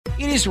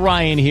It is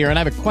Ryan here, and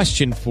I have a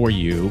question for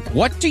you.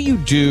 What do you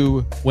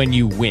do when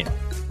you win?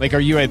 Like, are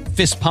you a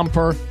fist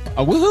pumper,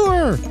 a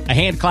woohooer, a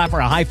hand clapper,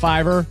 a high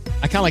fiver?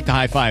 I kind of like the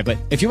high five, but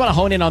if you want to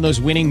hone in on those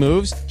winning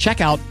moves,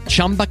 check out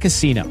Chumba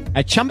Casino.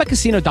 At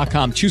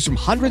ChumbaCasino.com, choose from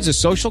hundreds of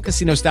social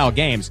casino-style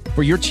games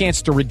for your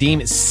chance to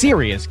redeem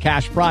serious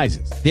cash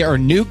prizes. There are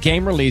new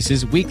game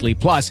releases weekly,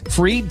 plus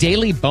free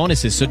daily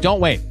bonuses. So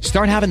don't wait.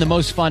 Start having the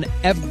most fun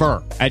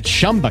ever at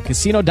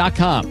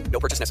ChumbaCasino.com.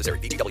 No purchase necessary.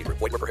 VGW Group.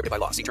 Void where prohibited by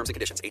law. See terms and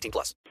conditions. 18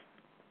 plus.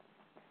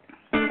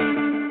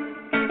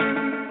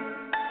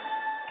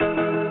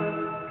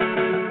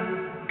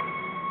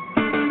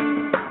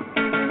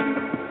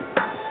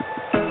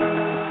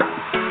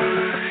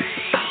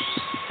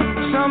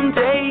 Some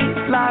days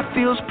life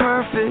feels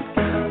perfect,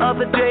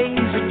 other days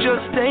it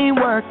just ain't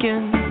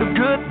working. The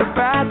good, the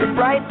bad, the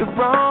right, the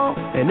wrong,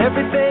 and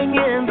everything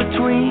in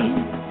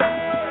between.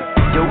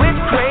 Yo,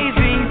 it's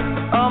crazy,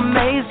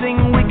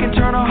 amazing, we can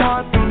turn our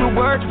heart through the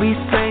words we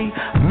say.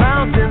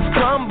 Mountains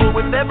crumble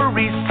with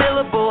every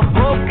syllable,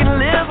 hope can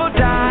live or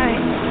die.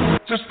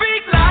 So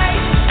speak life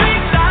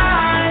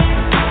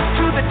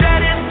to the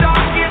deadest,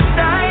 darkest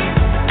night.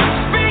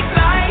 Speak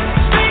life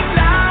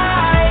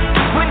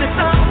when the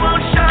sun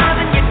won't shine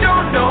and you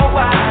don't know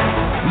why.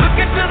 Look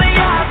into the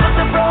eyes of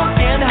the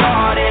broken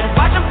hearted,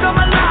 watch them come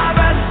alive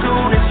as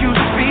soon as you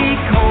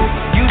speak hope,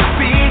 you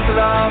speak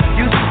love,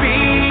 you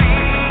speak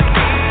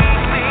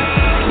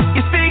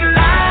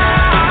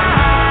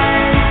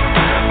life.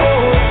 Oh,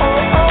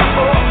 oh, oh,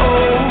 oh,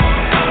 oh.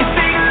 You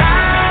speak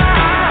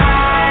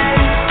life.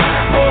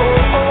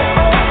 Oh, oh,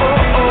 oh,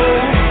 oh,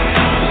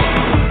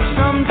 oh.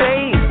 Some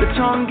days the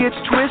tongue gets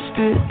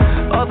twisted,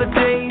 other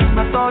days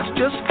my thoughts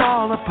just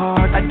fall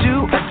apart. I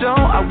do, I don't,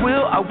 I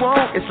will, I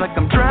won't. It's like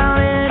I'm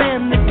drowning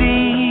in the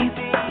deep.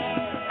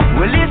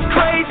 Well, it's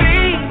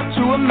crazy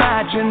to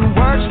imagine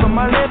words from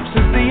my lips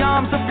as the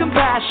arms of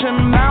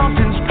compassion.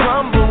 Mountains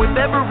crumble with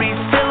every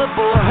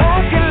syllable.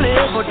 Hope can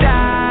live or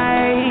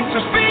die.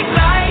 So speak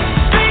life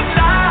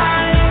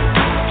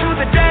to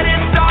the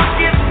deadest,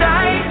 darkest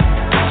night.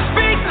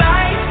 Speak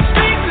life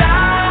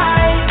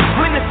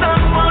when the sun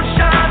won't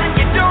shine and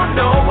you don't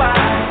know why.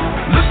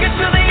 Look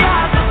into the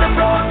eyes of the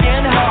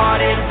broken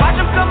hearted, watch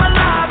them come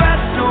alive as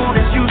soon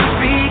as you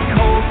speak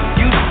hope,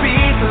 you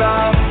speak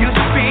love, you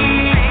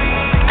speak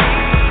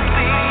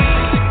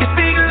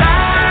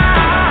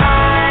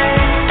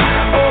life.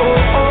 Oh,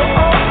 oh,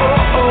 oh,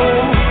 oh,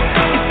 oh.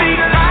 You speak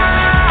life.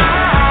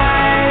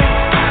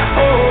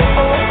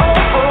 Oh, oh,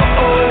 oh,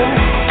 oh, oh.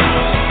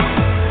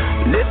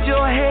 Lift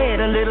your head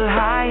a little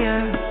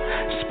higher,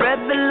 spread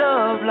the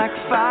love like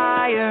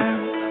fire.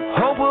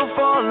 Hope will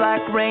fall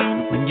like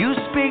rain when you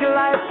speak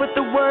life with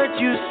the words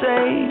you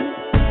say.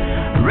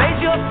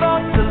 Raise your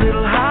thoughts a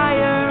little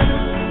higher,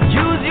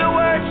 use your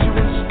words to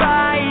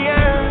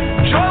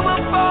inspire. Joy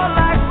will fall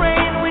like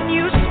rain when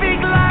you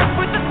speak life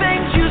with the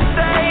things you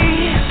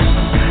say.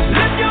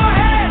 Lift your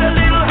head a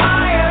little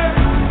higher,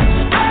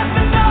 spread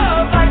the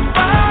love like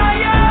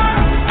fire.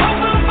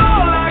 Hope will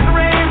fall like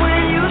rain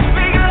when you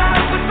speak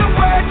life with the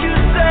words you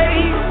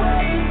say.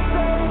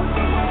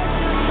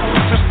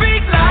 So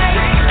speak life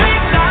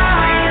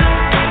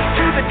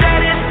to the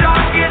deadest,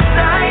 darkest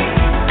night.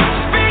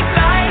 Speak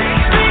life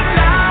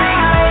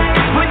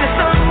when the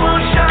sun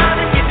won't shine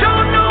and you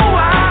don't know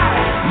why.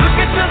 Look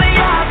into the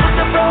eyes of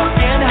the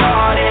broken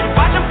hearted,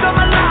 watch them come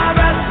alive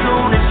as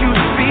soon as you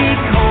speak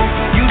hope,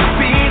 you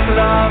speak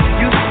love,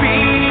 you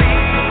speak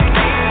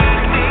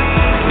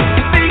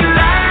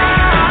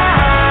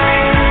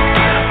life.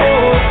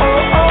 Oh, oh,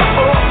 oh,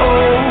 oh,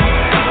 oh.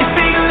 You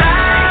speak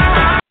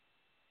life.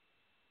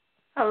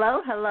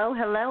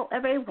 Hello,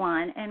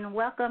 everyone, and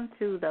welcome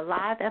to the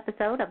live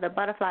episode of the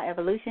Butterfly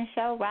Evolution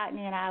Show.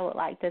 Rodney and I would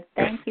like to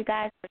thank you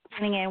guys for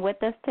tuning in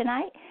with us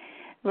tonight.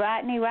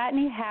 Rodney,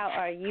 how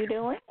are you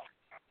doing?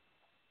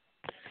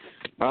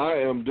 I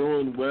am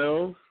doing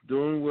well.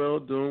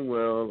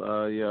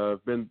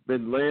 I've been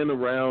laying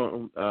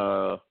around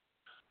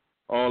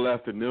all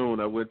afternoon.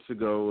 I went to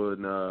go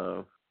and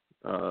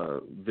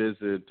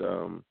visit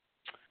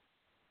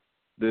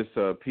this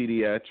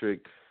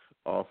pediatric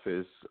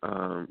office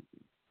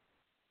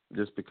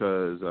just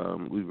because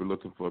we were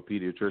looking for a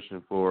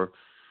pediatrician for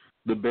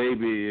the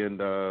baby, and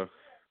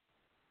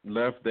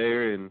left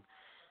there and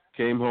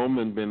came home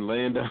and been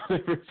laying down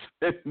ever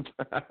since.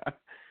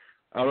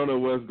 I don't know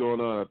what's going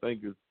on. I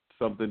think it's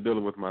something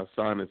dealing with my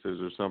sinuses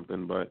or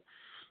something, but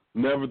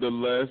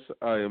nevertheless,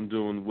 I am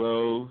doing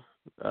well,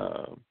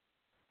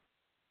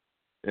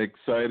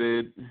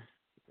 excited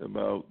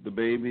about the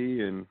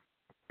baby, and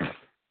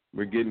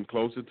we're getting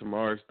closer.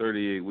 Tomorrow's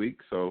 38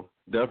 weeks, so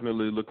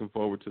definitely looking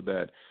forward to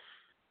that.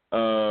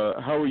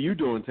 How are you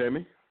doing,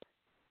 Tammy?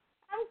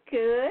 I'm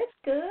good.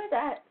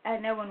 I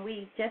know when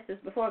we, just as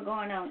before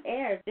going on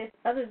air, just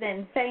other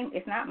than saying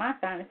it's not my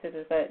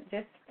sinuses, but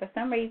just for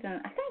some reason,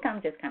 I think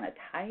I'm just kind of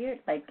tired.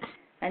 Like,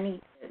 I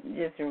need to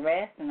just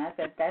rest, and I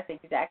said that's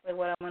exactly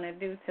what I'm going to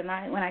do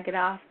tonight when I get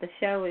off the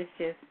show, is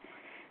just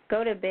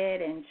go to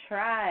bed and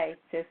try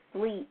to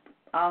sleep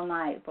all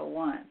night for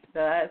once. So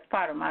that's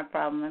part of my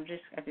problem. I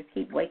just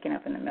keep waking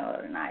up in the middle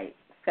of the night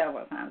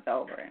several times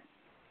over.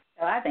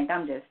 So I think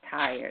I'm just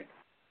tired.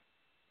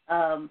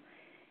 And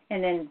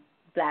then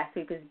last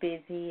week was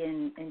busy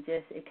and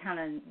just it kind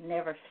of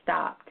never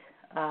stopped.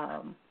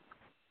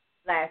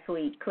 Last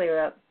week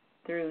clear up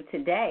through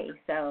today.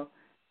 So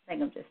I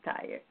think I'm just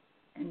tired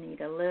and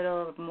need a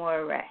little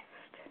more rest.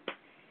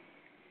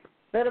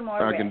 I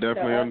can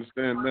definitely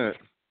understand that.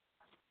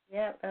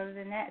 Yep, other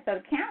than that. So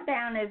the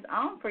countdown is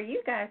on for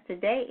you guys.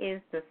 Today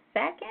is the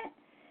 2nd.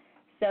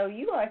 So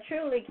you are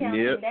truly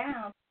counting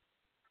down,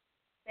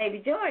 Baby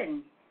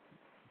Jordan.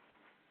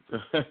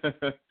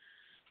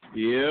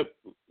 Yep,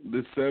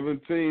 the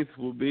 17th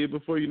will be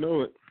before you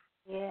know it.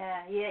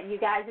 Yeah. You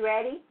guys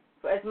ready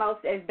for as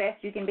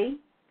best you can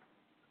be?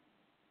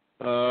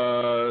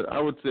 I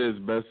would say as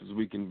best as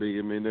we can be.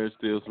 I mean, there's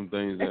still some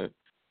things that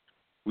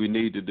we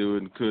need to do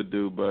and could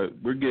do, but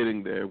we're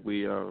getting there.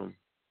 We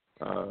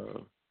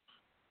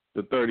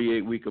the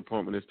 38-week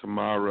appointment is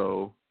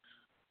tomorrow.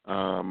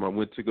 I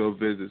went to go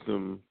visit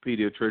some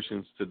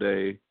pediatricians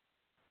today,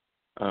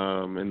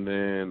 and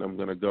then I'm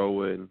gonna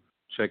go and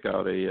check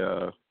out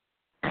a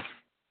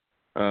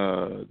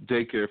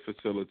daycare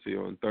facility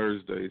on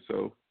Thursday.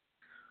 So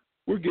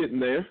we're getting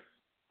there.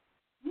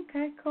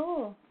 Okay,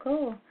 cool.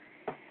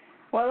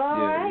 Well,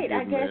 all right.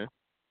 I guess there.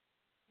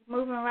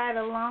 Moving right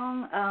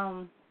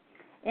along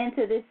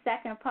into this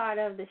second part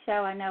of the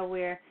show. I know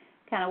we're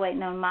kind of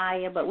waiting on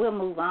Maya, but we'll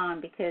move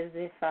on because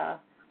if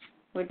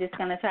we're just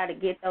going to try to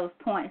get those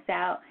points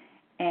out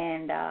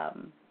and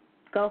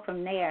go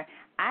from there.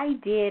 I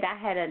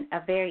had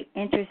a very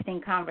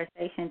interesting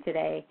conversation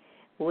today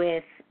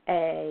with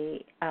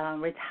a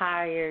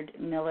retired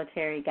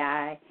military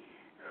guy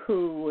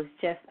who was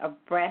just a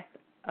breath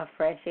of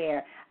fresh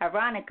air.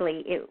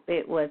 Ironically,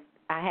 it was.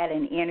 I had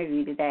an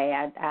interview today.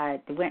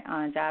 I went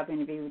on a job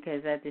interview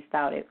because I just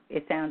thought it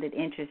sounded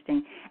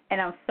interesting,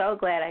 and I'm so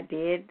glad I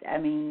did. I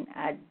mean,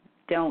 I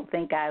don't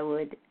think I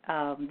would,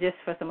 just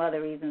for some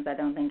other reasons, I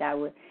don't think I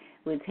would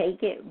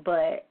take it.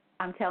 But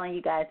I'm telling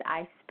you guys,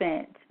 I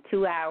spent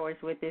 2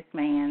 hours with this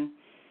man,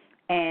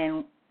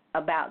 and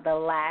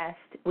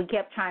we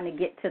kept trying to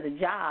get to the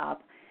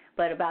job,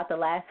 but about the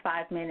last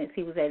 5 minutes,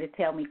 he was able to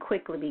tell me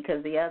quickly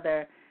because the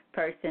other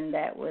person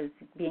that was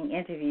being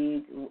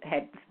interviewed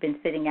had been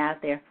sitting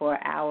out there for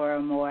an hour or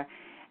more,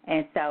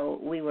 and so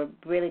we were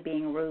really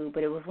being rude.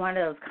 But it was one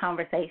of those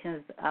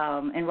conversations,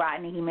 and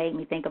Rodney, he made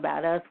me think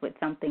about us with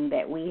something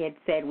that we had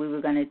said we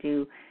were going to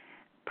do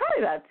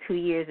probably about 2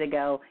 years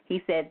ago.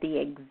 He said the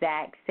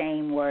exact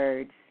same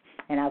words,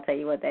 and I'll tell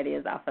you what that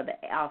is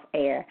off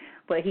air.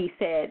 But he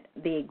said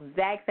the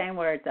exact same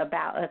words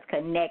about us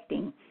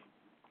connecting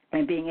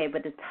and being able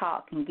to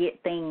talk and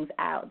get things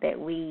out that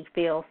we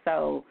feel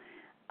so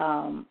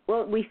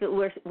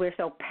we're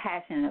so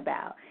passionate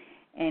about.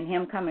 And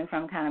him coming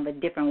from kind of a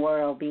different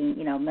world, being,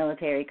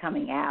 military,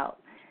 coming out,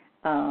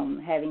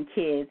 having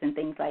kids and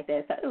things like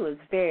that. So it was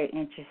very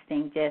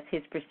interesting, just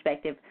his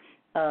perspective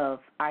of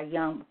our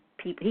young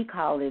people. He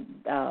called it,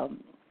 I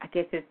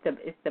guess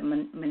it's the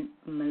millennium.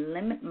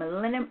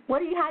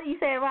 How do you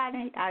say it,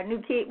 Rodney? Our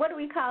new kid. What do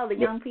we call the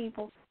young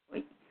people?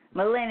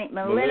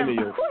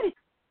 Millennials.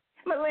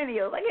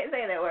 Millennials. I can't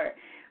say that word,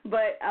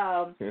 but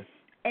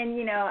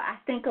and I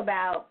think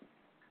about,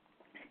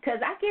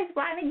 because I guess,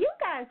 Rodney, you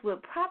guys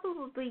would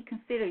probably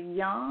consider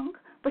young,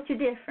 but you're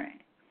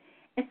different,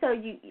 and so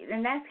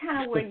and that's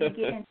kind of where you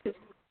get into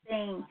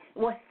thing.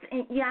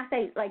 I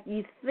say, like,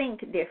 you think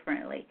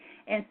differently,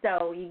 and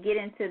so you get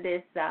into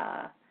this.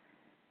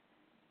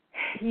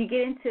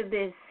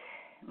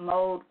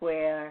 Mode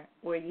where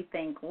you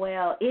think,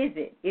 well, is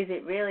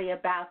it really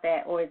about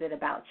that, or is it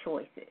about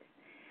choices?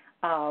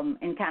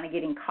 And kind of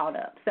getting caught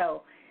up.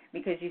 So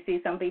because you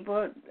see some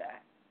people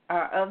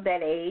are of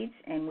that age,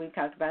 and we've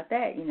talked about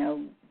that,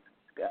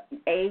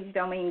 age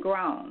don't mean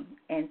grown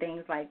and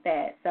things like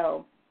that.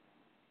 So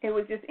it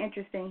was just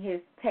interesting, his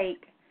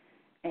take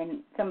and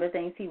some of the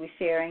things he was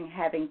sharing,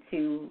 having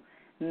to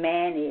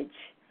manage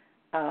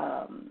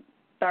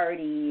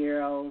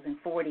 30-year-olds and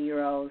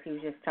 40-year-olds. He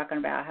was just talking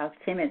about how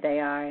timid they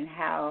are and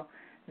how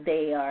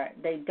they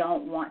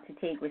don't want to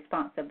take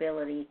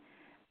responsibility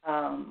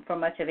for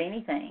much of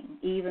anything,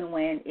 even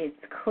when it's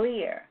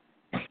clear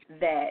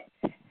that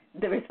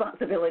the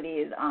responsibility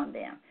is on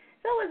them.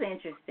 So it was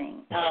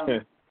interesting.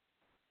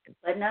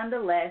 But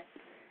nonetheless,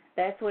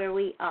 that's where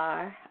we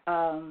are.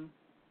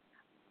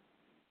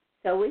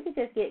 So we could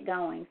just get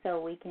going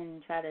so we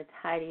can try to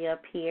tidy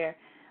up here.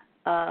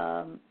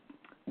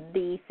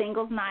 The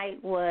singles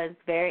night was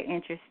very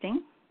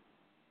interesting.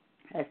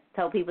 I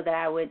told people that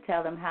I would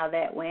tell them how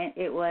that went.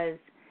 It was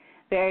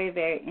very,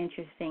 very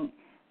interesting.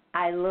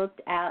 I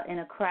looked out in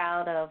a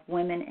crowd of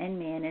women and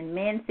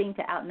men seemed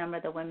to outnumber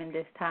the women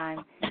this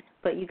time.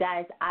 But you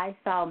guys, I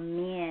saw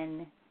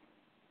men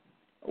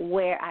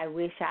where I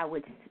wish I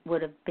would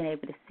have been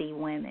able to see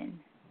women.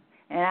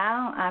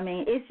 And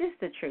it's just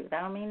the truth.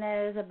 I don't mean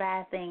that is a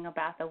bad thing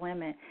about the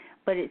women,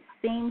 but it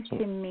seems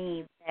to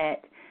me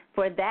that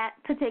for that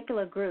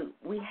particular group,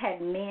 we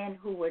had men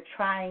who were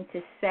trying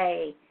to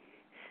say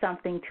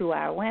something to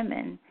our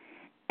women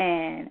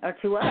or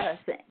to us,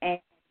 and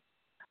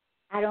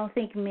I don't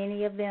think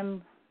many of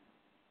them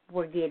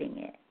were getting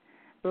it.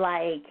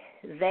 Like,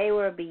 they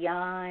were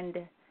beyond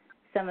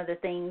some of the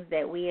things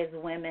that we as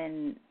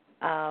women,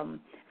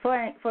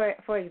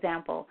 for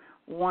example,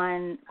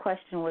 one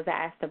question was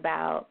asked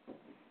about,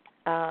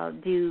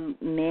 do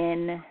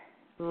men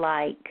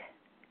like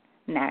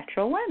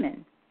natural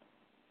women?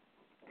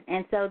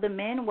 And so the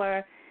men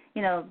were,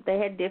 they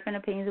had different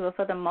opinions, but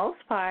for the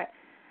most part,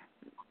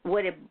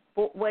 the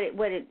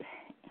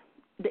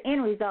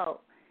end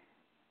result,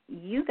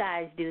 you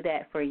guys do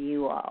that for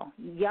you all.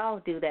 Y'all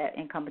do that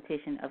in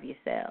competition of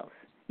yourselves.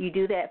 You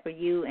do that for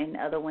you and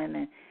other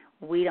women.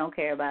 We don't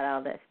care about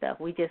all that stuff.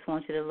 We just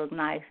want you to look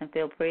nice and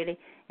feel pretty,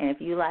 and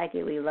if you like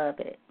it, we love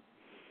it.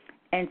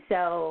 And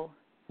so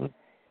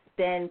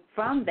then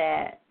from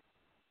that,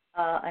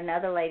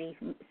 another lady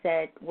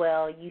said,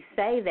 well, you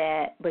say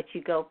that, but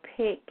you go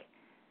pick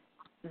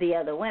the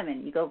other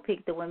women. You go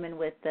pick the women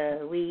with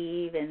the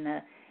weave and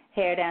the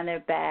hair down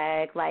their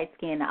back, light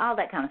skin, all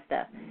that kind of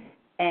stuff.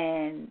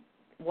 And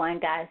one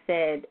guy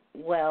said,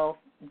 well,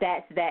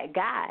 that's that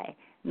guy.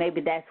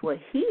 Maybe that's what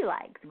he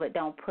likes, but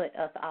don't put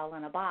us all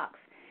in a box.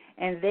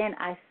 And then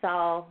I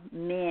saw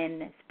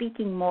men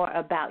speaking more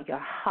about your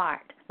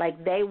heart.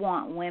 Like, they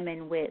want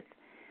women with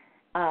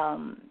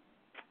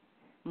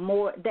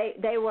more.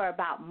 They were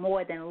about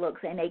more than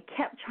looks, and they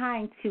kept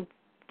trying to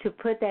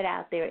put that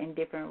out there in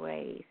different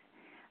ways.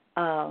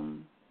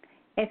 And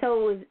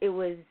so it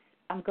was.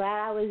 I'm glad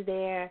I was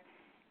there.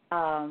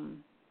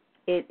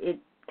 It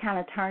kind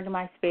of turned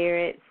my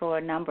spirit for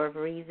a number of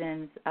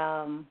reasons.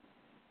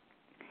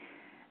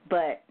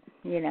 But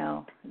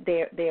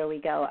there we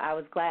go. I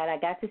was glad I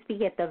got to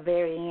speak at the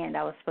very end.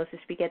 I was supposed to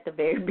speak at the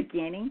very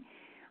beginning,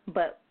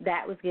 but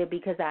that was good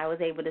because I was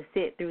able to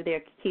sit through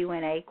their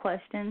Q&A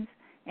questions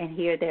and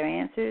hear their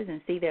answers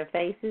and see their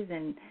faces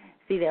and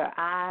see their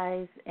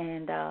eyes,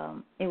 and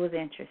it was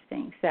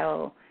interesting.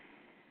 So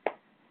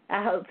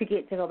I hope to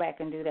get to go back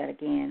and do that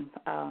again,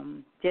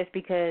 just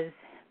because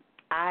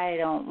I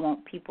don't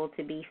want people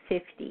to be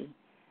 50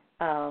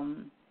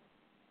 and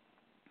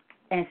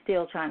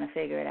still trying to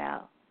figure it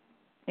out,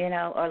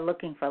 or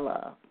looking for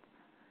love,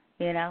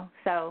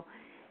 So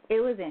it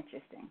was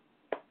interesting.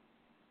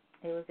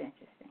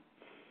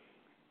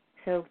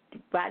 So,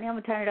 Rodney, I'm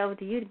going to turn it over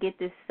to you to get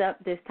this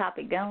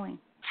topic going.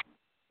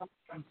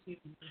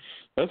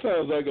 That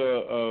sounds like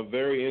a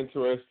very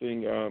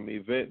interesting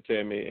event,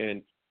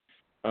 Tammy.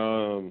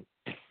 And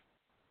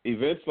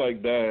events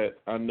like that,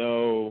 I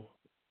know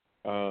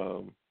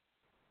a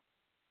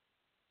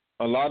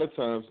lot of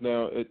times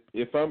now,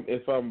 if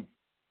I'm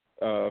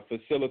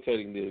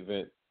facilitating the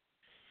event,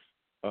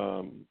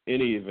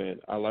 any event,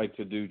 I like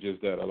to do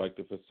just that. I like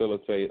to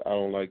facilitate.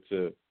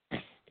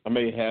 I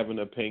may have an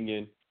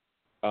opinion,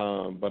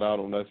 but I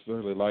don't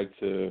necessarily like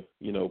to,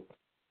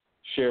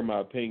 share my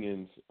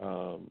opinions,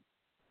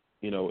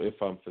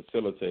 if I'm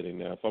facilitating.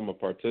 Now, if I'm a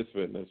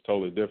participant, that's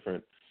totally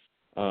different.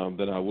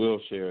 Then I will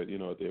share it,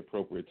 at the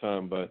appropriate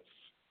time. But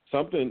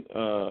something,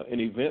 an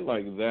event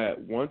like that,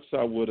 once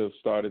I would have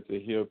started to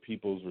hear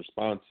people's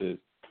responses,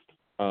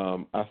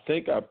 I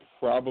think I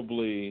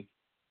probably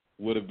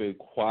would have been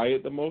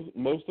quiet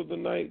most of the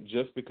night,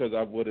 just because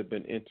I would have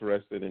been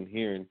interested in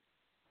hearing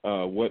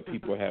what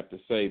people have to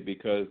say,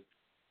 because,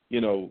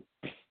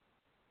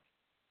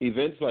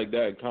 events like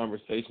that,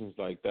 conversations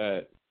like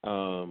that,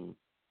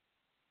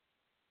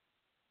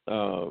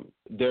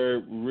 there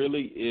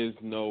really is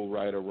no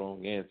right or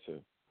wrong answer.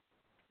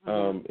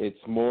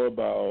 It's more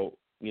about,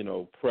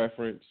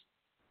 preference.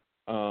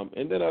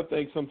 And then I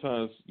think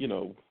sometimes,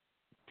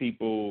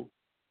 people,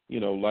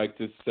 like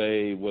to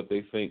say what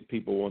they think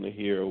people want to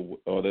hear,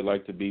 or they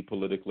like to be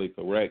politically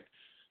correct.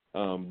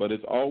 But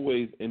it's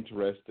always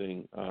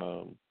interesting,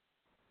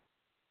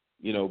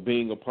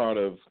 being a part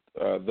of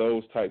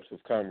those types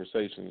of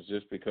conversations,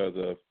 just because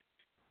of,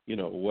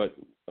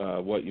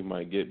 what you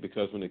might get.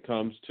 Because when it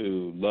comes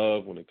to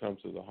love, when it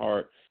comes to the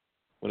heart,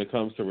 when it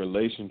comes to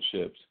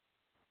relationships,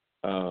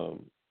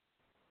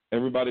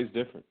 everybody's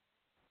different.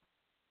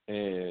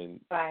 And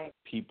right.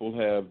 People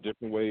have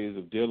different ways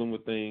of dealing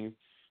with things.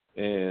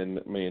 And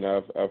I mean,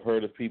 I've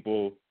heard of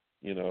people,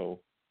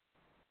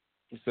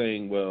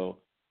 saying, well,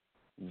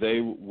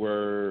 they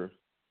were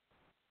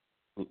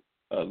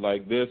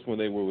like this when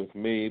they were with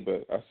me,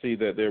 but I see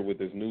that they're with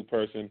this new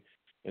person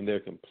and they're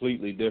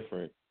completely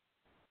different.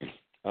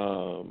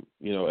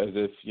 As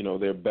if,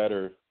 they're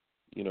better,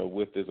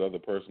 with this other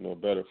person, or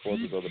better for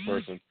this other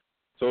person.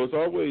 So it's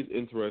always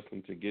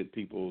interesting to get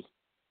people's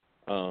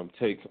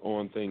takes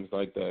on things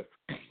like that,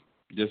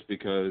 just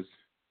because,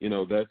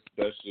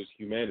 that's just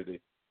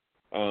humanity.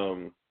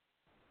 But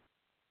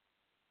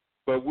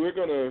we're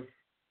going to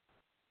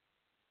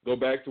go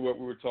back to what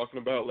we were talking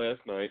about last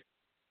night.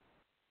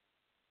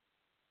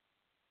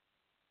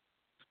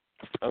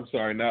 I'm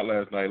sorry, not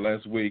last night,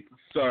 last week.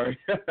 Sorry.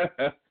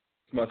 It's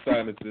my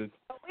sinuses.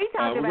 We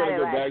talked we're about going it to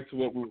go last back to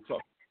what we were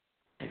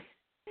talking.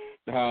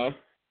 Huh?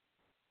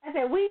 I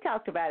said we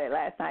talked about it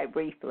last night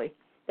briefly.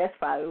 That's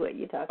probably what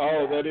you're talking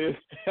Oh, about. that is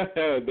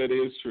that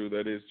is true.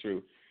 That is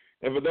true.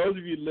 And for those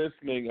of you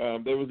listening,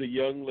 there was a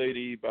young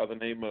lady by the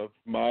name of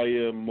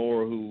Maya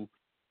Moore who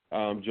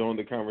joined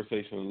the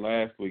conversation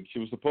last week. She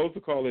was supposed to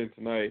call in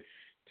tonight.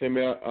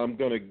 Timmy, I'm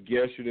going to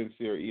guess you didn't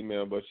see her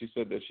email, but she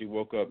said that she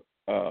woke up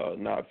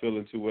not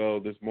feeling too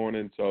well this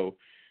morning, so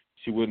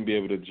she wouldn't be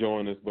able to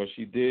join us. But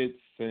she did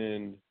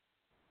send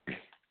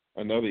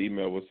another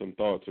email with some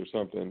thoughts or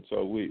something,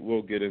 so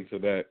we'll get into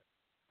that.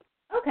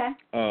 Okay.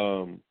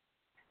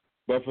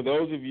 But for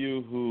those of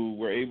you who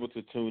were able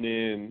to tune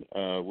in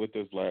with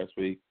us last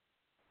week,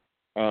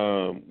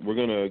 we're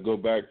going to go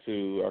back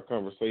to our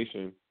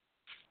conversation.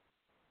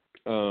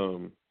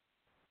 And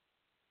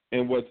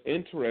what's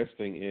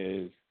interesting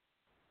is,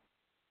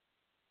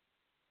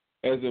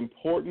 as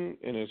important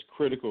and as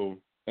critical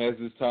as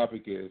this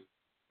topic is,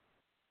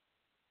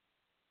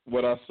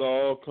 what I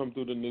saw come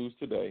through the news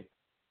today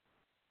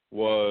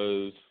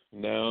was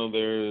now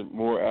there are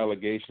more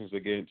allegations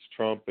against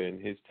Trump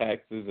and his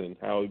taxes and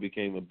how he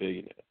became a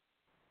billionaire.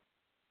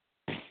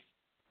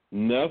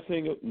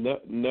 Nothing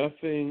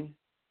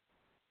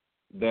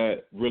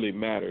that really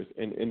matters.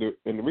 And the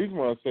reason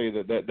why I say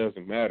that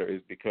doesn't matter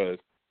is because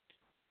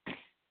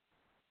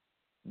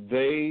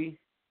they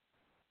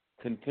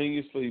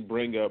continuously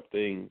bring up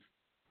things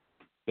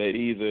that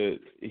either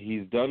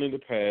he's done in the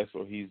past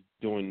or he's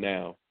doing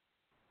now.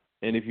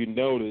 And if you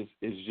notice,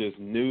 it's just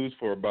news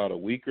for about a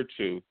week or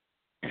two,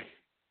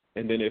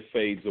 and then it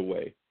fades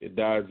away. It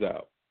dies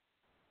out.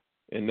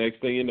 And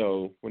next thing you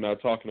know, we're not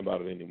talking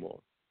about it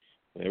anymore.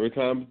 And every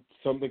time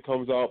something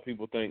comes out,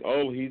 people think,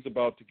 oh, he's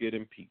about to get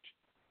impeached.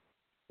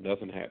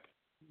 Nothing happened,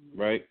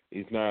 right?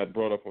 He's not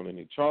brought up on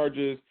any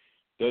charges.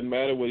 Doesn't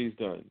matter what he's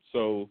done.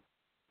 So,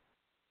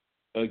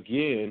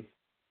 again,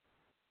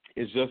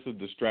 it's just a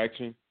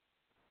distraction,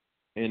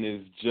 and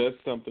it's just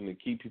something to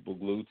keep people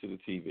glued to the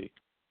TV.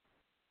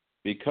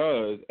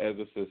 Because as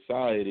a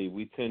society,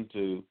 we tend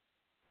to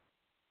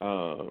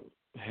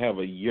have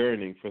a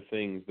yearning for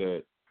things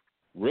that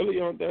really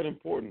aren't that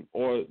important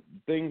or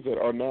things that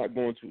are not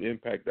going to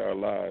impact our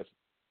lives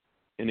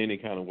in any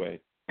kind of way.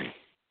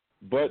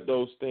 But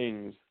those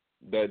things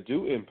that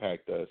do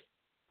impact us,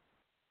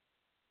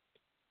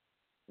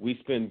 we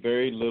spend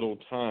very little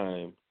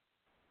time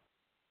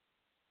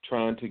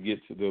trying to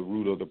get to the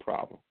root of the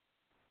problem.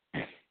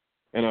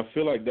 And I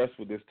feel like that's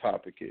what this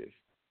topic is.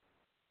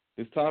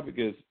 This topic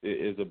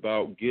is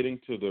about getting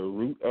to the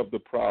root of the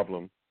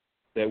problem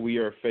that we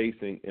are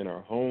facing in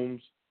our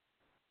homes,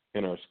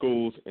 in our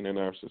schools, and in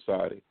our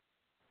society.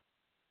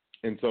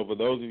 And so for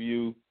those of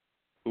you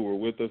who were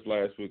with us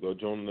last week or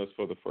joining us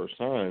for the first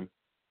time,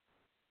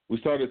 we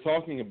started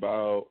talking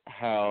about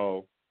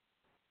how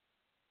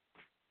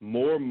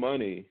more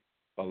money,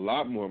 a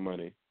lot more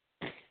money,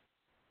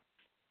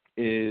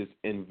 is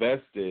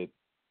invested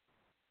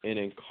in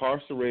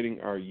incarcerating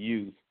our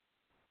youth,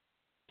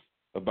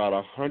 about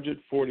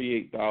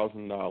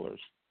 $148,000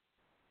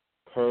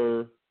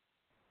 per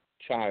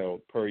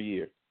child per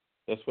year.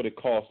 That's what it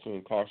costs to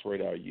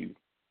incarcerate our youth.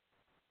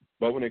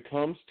 But when it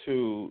comes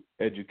to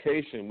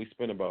education, we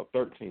spend about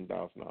 $13,000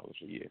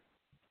 a year.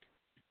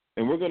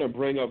 And we're going to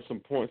bring up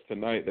some points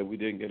tonight that we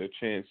didn't get a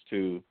chance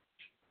to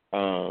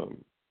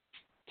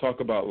talk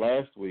about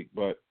last week,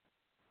 but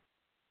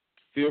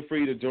feel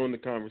free to join the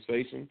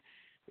conversation.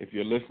 If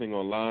you're listening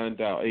online,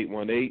 dial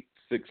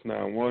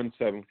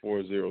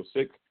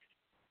 818-691-7406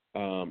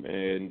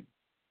 and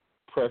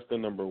press the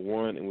number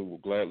 1, and we will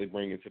gladly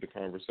bring you to the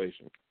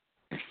conversation.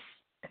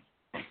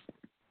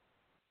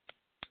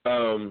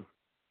 I'm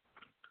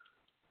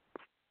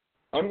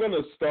going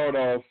to start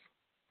off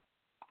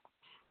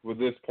with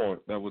this point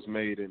that was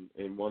made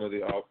in one of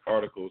the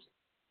articles.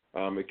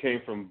 It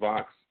came from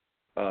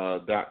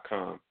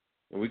Vox.com,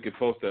 and we could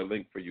post that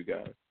link for you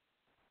guys.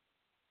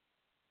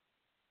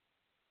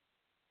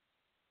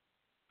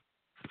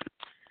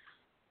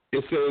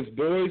 It says,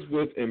 boys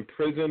with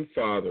imprisoned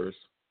fathers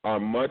are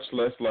much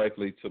less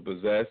likely to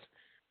possess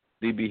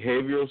the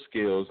behavioral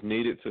skills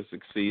needed to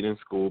succeed in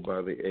school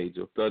by the age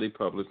of 30,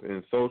 published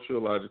in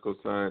Sociological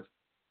Science,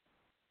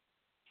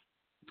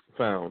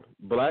 found.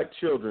 Black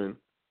children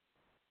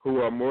who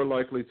are more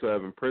likely to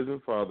have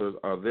imprisoned fathers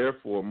are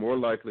therefore more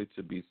likely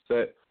to be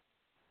set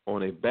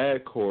on a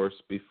bad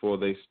course before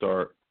they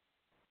start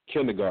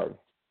kindergarten.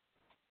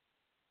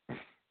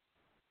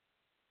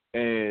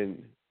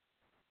 And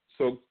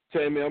so,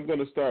 Tammy, I'm going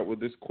to start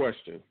with this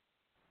question.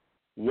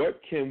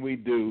 What can we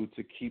do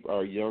to keep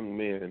our young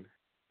men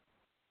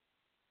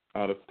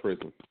out of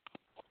prison?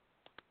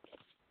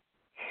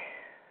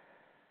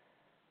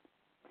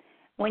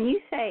 When you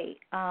say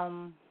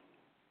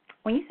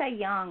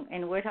young,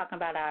 and we're talking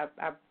about our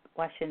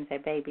well, I shouldn't say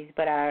babies,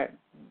 but our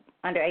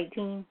under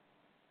 18.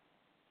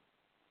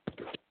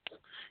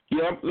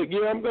 I'm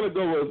going to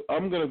go with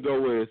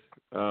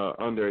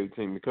under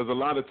 18 because a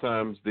lot of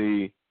times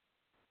the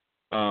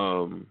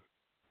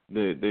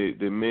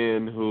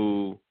men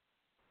who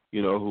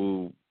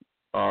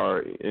are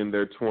in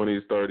their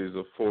 20s, 30s,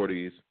 or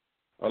 40s,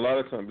 a lot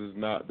of times it's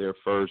not their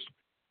first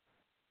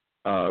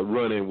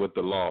run-in with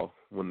the law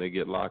when they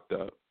get locked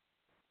up.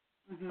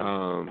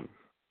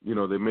 You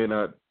know, they may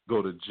not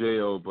go to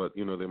jail, but,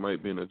 you know, they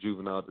might be in a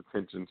juvenile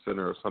detention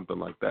center or something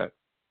like that.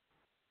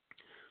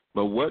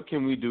 But what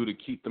can we do to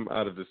keep them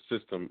out of the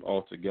system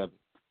altogether?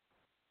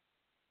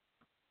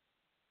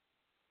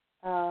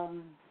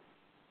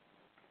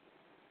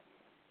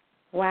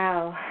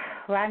 Wow,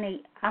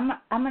 Rodney, I'm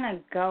gonna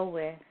go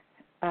with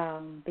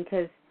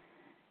because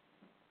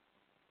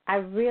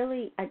I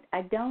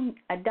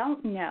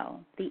don't know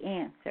the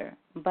answer,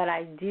 but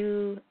I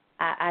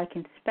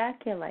can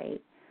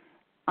speculate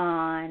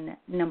on,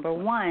 number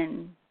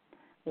one,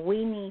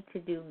 we need to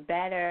do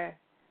better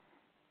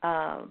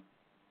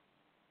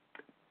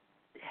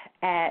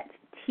at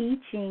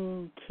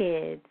teaching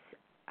kids,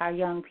 our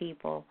young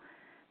people,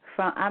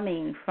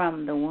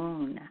 from the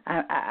womb.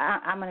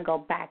 I'm going to go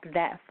back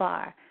that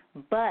far,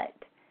 but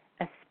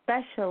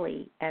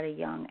especially at a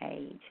young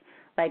age.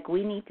 Like,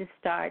 we need to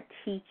start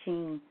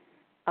teaching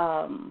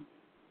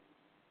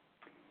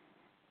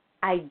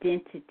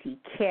identity,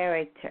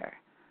 character,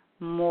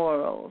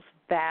 morals,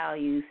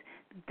 values.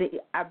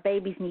 Our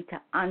babies need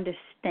to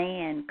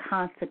understand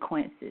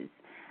consequences,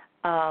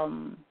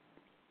 and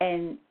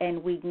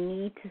we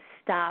need to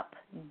stop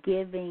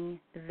giving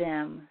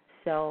them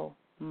so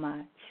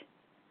much.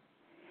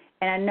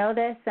 And I know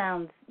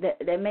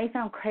that may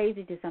sound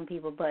crazy to some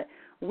people, but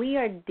we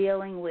are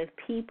dealing with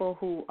people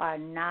who are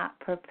not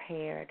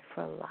prepared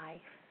for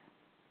life.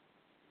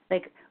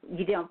 Like,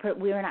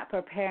 we are not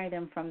preparing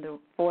them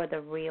for the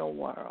real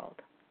world.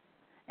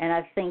 And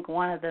I think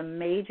one of the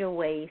major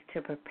ways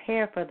to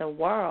prepare for the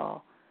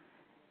world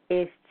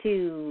is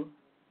to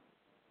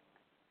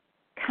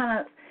kind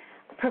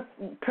of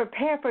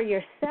prepare for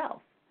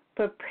yourself,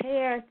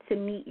 prepare to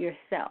meet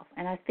yourself.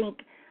 And I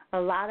think a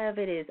lot of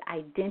it is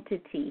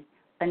identity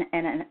and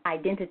an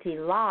identity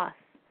loss,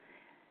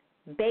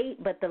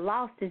 but the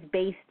loss is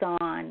based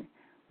on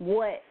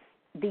what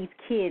these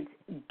kids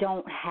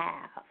don't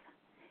have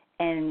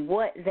and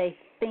what they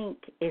think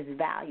is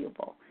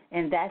valuable.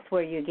 And that's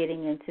where you're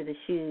getting into the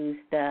shoes,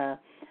 the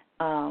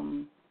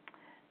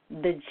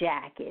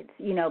jackets,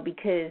 you know,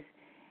 because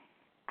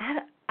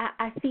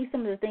I see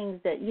some of the things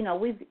that, you know,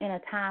 we're in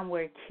a time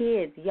where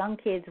young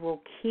kids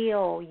will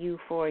kill you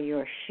for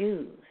your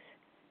shoes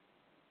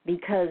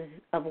because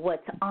of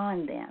what's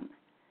on them.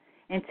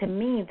 And to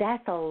me,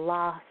 that's a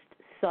lost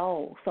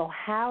soul. So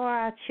how are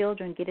our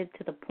children getting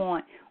to the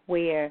point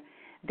where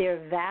their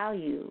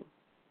value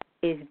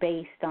is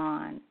based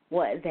on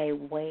what they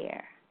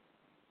wear?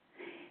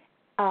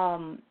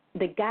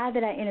 The guy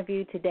that I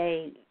interviewed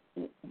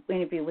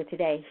with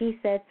today, he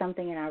said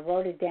something, and I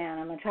wrote it down.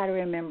 I'm going to try to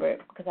remember it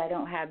because I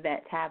don't have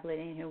that tablet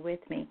in here with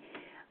me.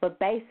 But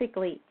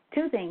basically,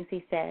 two things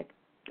he said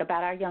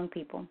about our young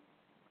people,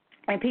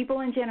 and people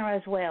in general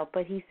as well.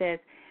 But he says,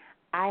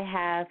 I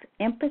have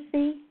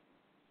empathy,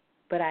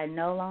 but I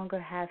no longer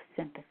have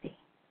sympathy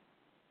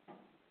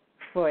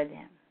for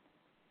them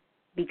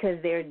because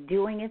they're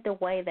doing it the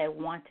way they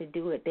want to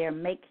do it. They're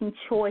making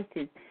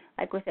choices,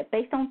 like we said,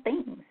 based on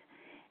things.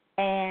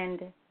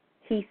 And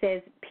he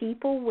says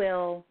people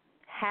will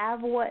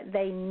have what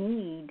they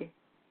need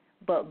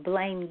but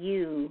blame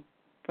you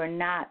for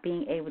not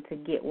being able to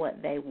get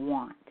what they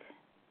want,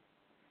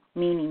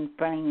 meaning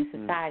blaming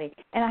society.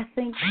 And I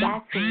think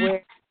that's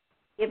where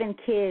giving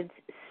kids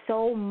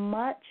so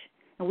much,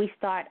 and we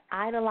start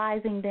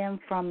idolizing them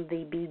from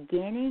the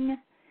beginning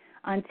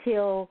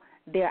until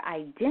their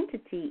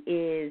identity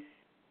is,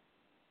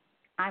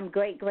 I'm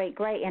great, great,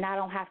 great, and I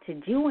don't have to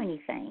do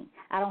anything.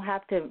 I don't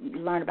have to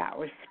learn about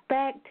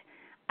respect.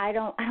 I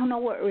don't know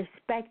what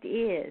respect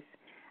is.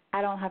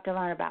 I don't have to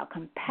learn about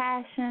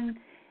compassion,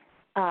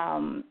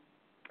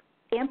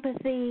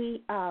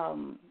 empathy,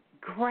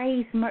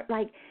 grace.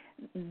 Like,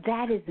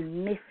 that is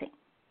missing.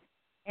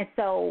 And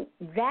so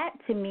that,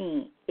 to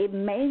me, it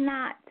may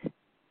not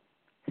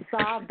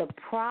solve the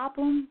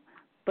problem,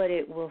 but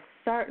it will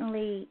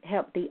certainly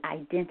help the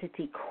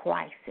identity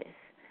crisis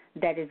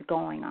that is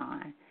going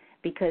on,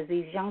 because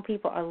these young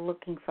people are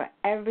looking for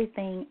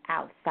everything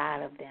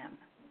outside of them,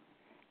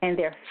 and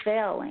they're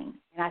failing.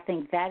 And I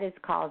think that is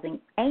causing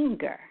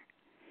anger,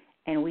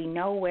 and we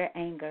know where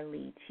anger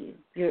leads you.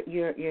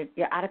 You're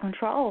out of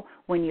control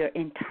when you're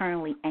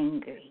internally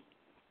angry,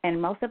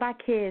 and most of our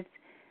kids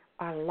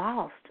are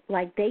lost.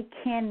 Like, they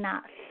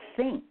cannot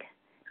think,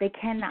 they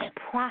cannot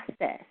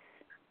process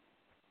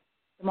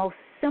the most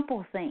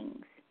simple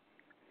things.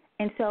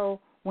 And so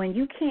when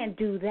you can't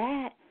do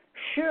that,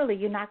 surely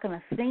you're not going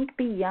to think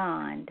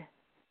beyond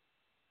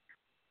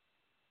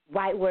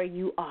right where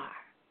you are.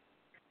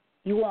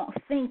 You won't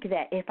think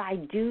that if I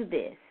do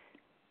this,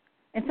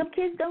 and some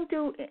kids don't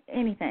do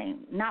anything,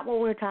 not what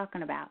we're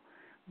talking about,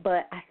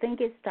 but I think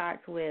it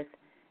starts with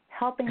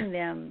helping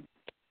them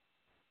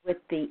with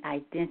the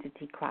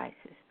identity crisis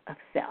of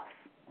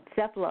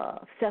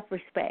self-love,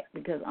 self-respect,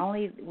 because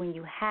only when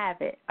you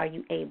have it are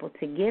you able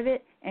to give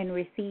it and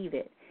receive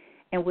it,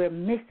 and we're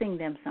missing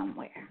them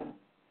somewhere.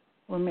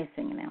 We're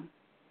missing them.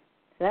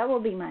 So that will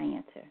be my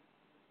answer.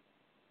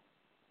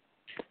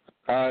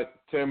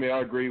 Tammy, I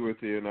agree with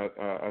you, and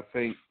I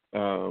think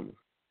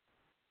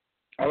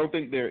I don't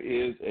think there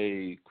is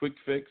a quick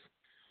fix.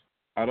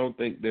 I don't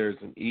think there's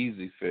an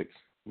easy fix,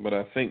 but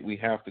I think we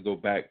have to go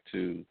back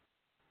to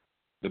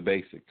the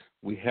basics.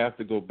 We have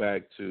to go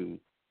back to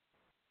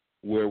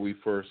where we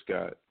first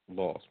got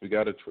lost. We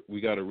got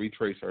to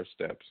retrace our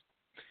steps.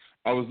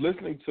 I was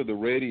listening to the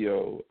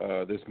radio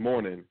this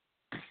morning,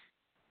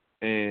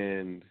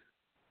 and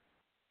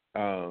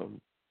I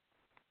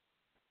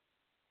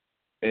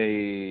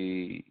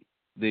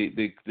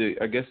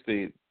guess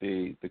the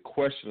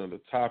question of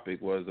the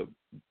topic was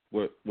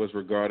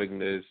regarding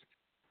this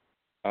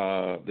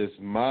this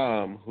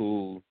mom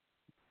who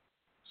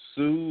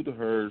sued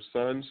her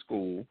son's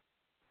school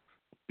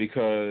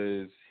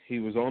because he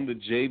was on the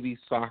JV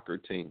soccer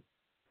team.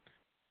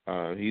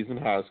 He's in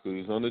high school.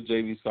 He was on the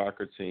JV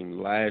soccer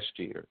team last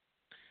year.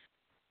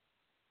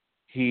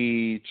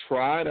 He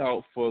tried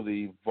out for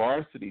the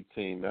varsity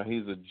team. Now,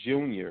 he's a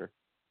junior.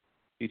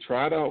 He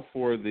tried out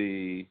for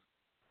the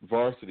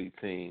varsity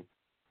team.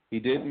 He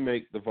didn't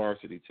make the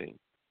varsity team.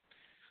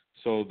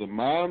 So the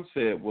mom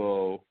said,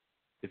 well,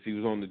 if he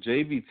was on the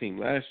JV team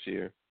last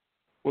year,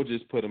 we'll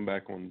just put him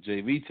back on the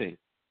JV team.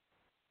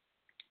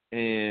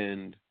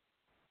 And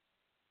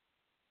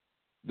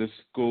the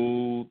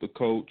school, the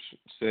coach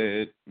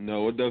said,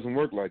 no, it doesn't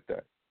work like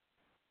that.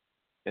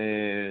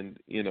 And,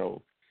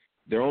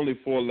 there are only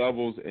 4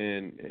 levels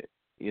in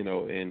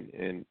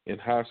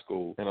high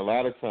school. And a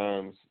lot of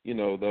times,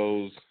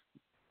 those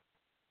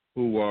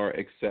who are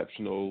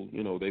exceptional,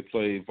 they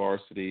play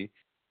varsity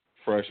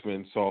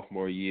freshman,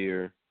 sophomore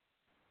year,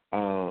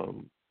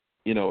 and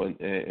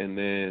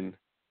then,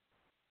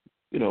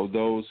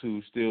 those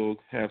who still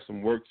have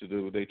some work to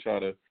do, they try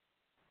to,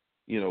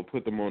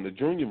 put them on the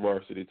junior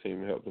varsity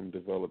team and help them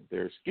develop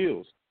their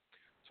skills.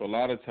 So a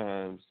lot of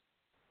times,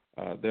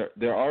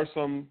 there are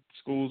some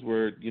schools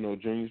where,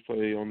 juniors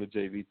play on the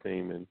JV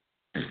team, and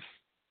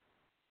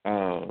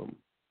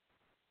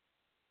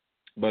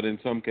but in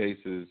some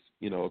cases,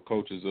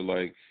 coaches are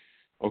like,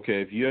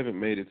 okay, if you haven't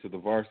made it to the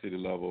varsity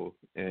level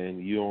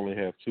and you only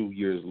have 2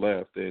 years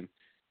left, then,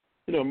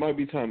 it might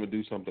be time to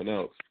do something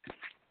else.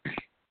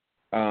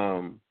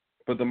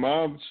 But the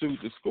mom sued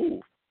the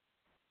school.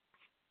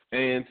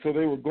 And so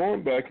they were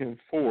going back and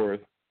forth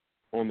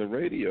on the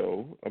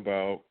radio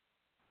about,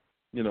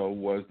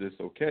 was this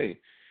okay?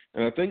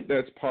 And I think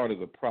that's part of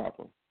the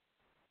problem.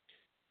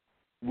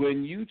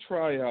 When you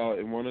try out,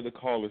 and one of the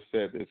callers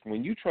said this,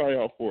 when you try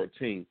out for a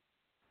team,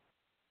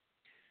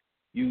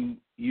 you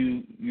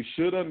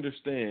should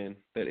understand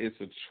that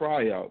it's a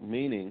tryout,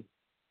 meaning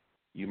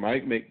you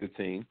might make the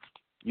team,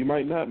 you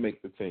might not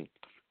make the team.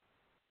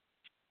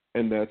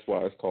 And that's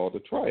why it's called a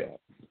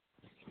tryout.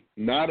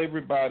 Not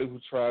everybody who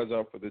tries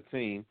out for the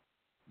team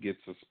gets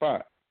a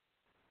spot.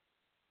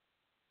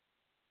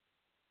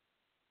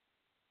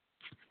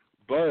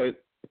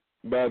 But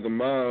by the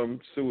mom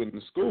suing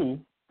the school,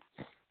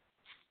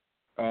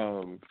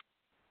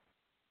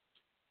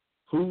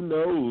 who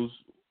knows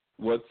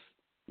what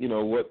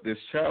this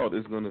child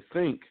is going to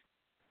think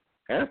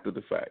after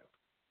the fact?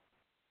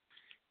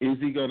 Is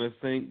he going to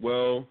think,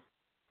 well,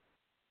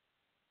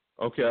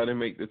 okay, I didn't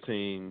make the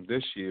team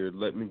this year,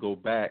 let me go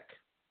back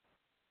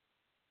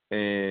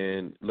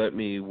and let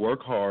me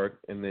work hard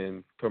and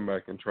then come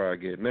back and try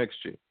again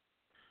next year?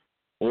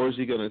 Or is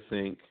he going to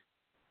think,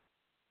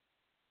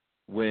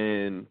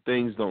 when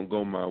things don't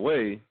go my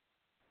way,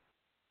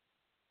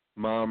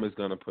 mom is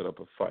going to put up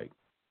a fight?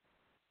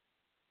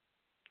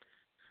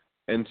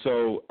 And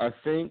so I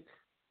think,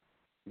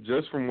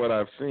 just from what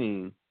I've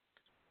seen,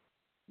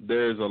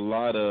 there's a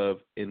lot of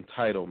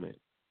entitlement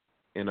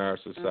in our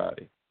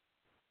society.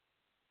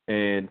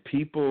 And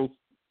people,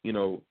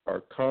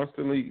 are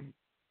constantly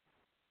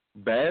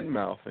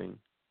bad-mouthing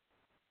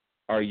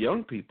our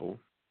young people,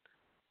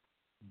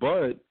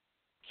 but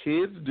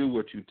kids do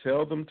what you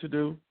tell them to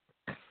do,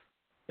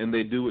 and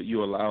they do what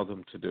you allow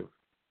them to do.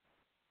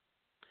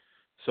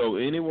 So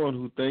anyone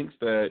who thinks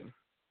that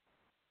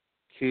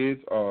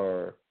kids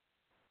are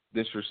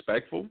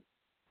disrespectful,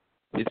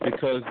 it's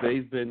because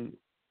they've been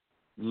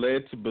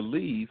led to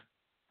believe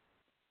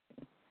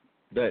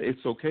that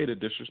it's okay to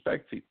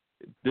disrespect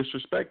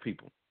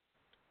people.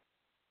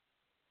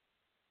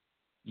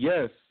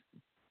 Yes,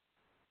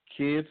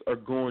 kids are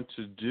going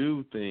to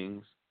do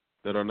things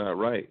that are not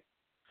right,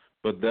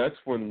 but that's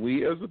when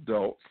we as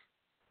adults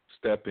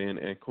step in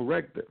and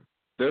correct them.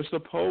 They're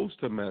supposed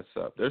to mess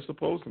up. They're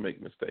supposed to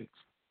make mistakes.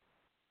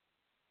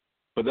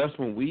 But that's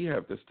when we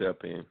have to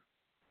step in,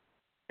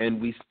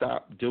 and we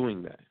stop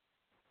doing that.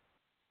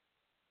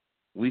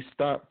 We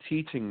stop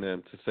teaching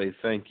them to say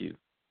thank you.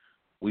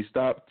 We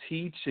stop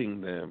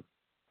teaching them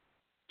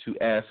to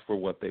ask for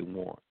what they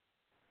want.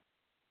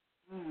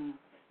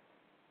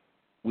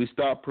 We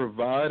stop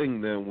providing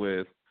them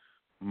with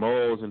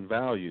morals and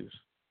values,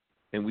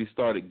 and we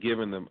started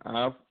giving them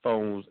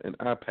iPhones and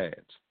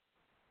iPads.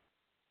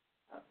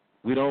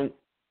 We don't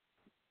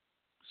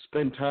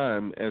spend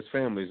time as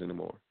families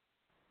anymore.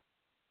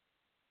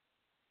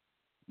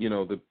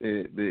 If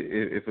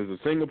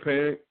it's a single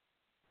parent,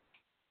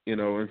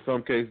 in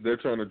some cases they're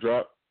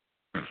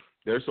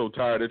so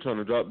tired they're trying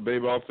to drop the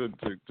baby off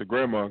to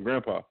grandma and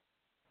grandpa.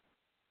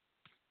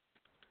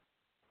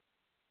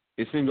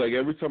 it seems like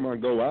every time I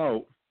go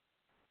out,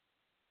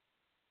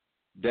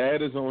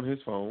 dad is on his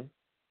phone.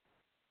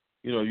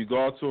 You know, you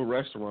go out to a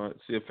restaurant,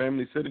 see a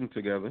family sitting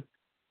together.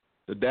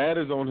 The dad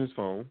is on his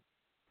phone.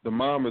 The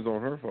mom is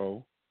on her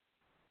phone.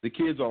 The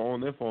kids are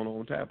on their phone or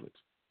on tablets.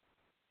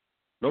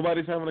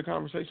 Nobody's having a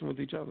conversation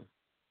with each other.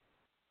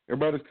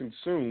 Everybody's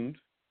consumed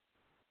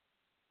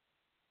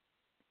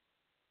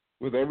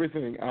with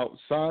everything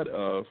outside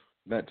of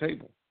that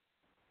table.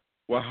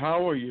 Well,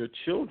 how are your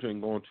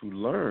children going to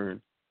learn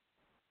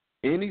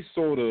any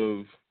sort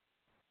of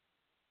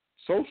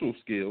social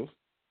skills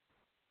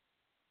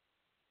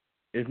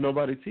if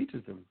nobody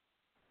teaches them?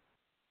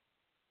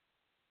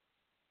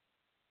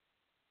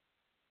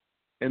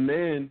 And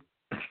then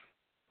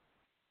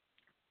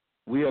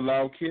we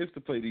allow kids to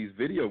play these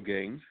video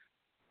games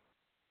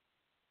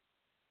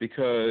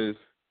because,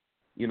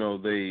 you know,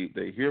 they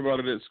hear about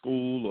it at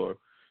school or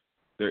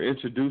they're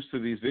introduced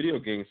to these video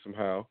games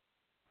somehow.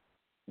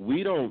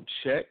 We don't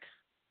check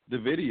the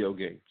video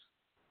games.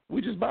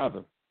 We just buy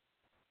them.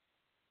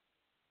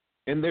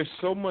 And there's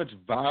so much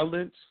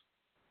violence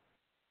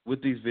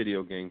with these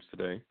video games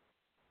today.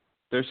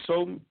 There's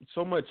so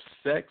much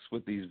sex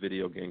with these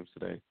video games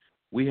today.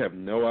 We have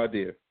no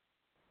idea.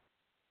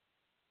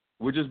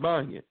 We're just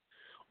buying it.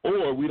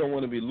 Or we don't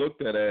want to be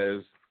looked at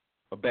as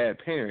a bad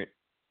parent.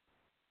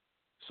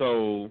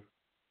 So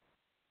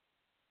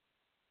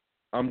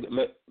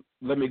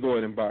let me go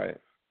ahead and buy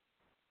it.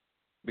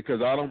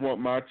 Because I don't want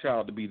my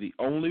child to be the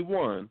only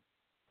one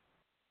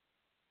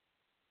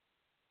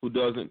who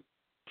doesn't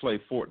play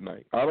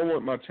Fortnite. I don't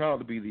want my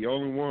child to be the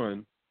only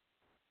one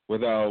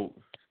without,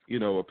 you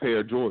know, a pair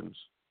of Jordans.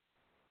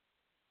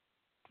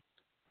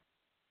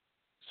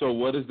 So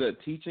what is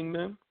that teaching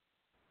them?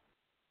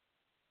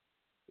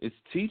 It's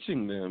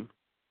teaching them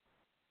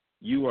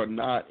you are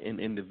not an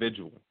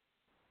individual.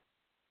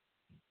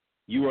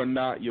 You are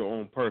not your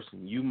own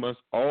person. You must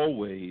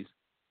always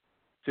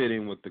fit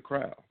in with the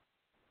crowd.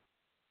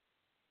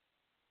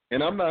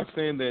 And I'm not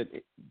saying that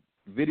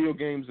video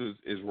games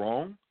is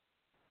wrong.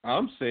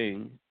 I'm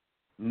saying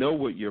know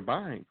what you're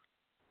buying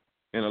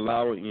and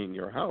allow it in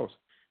your house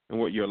and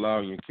what you're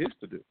allowing your kids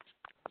to do.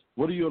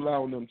 What are you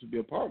allowing them to be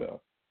a part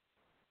of?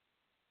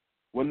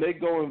 When they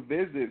go and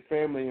visit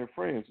family and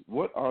friends,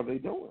 what are they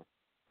doing?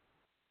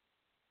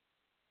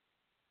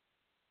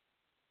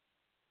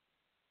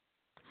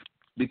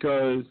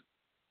 Because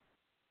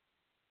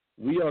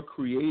we are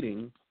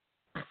creating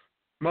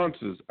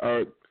monsters.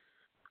 I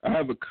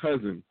have a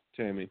cousin,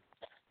 Tammy,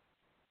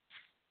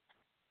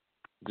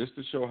 just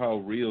to show how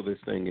real this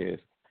thing is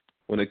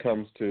when it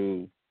comes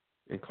to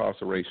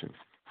incarceration.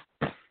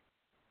 I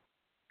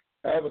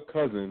have a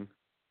cousin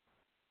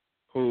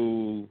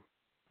who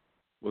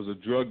was a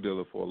drug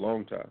dealer for a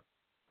long time.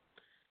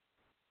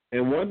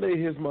 And one day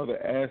his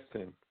mother asked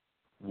him,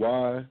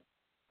 why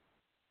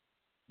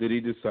did he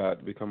decide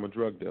to become a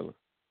drug dealer?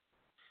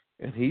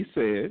 And he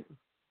said,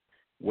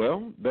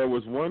 well, there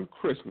was one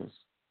Christmas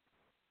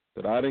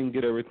that I didn't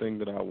get everything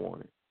that I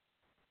wanted.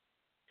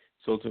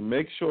 So to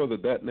make sure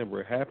that that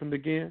never happened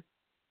again,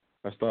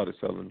 I started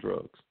selling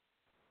drugs.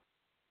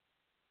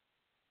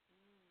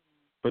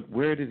 But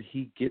where did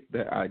he get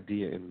that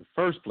idea in the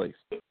first place?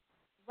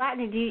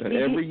 Rodney,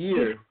 every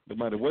year, no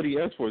matter what he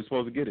asked for, he's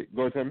supposed to get it.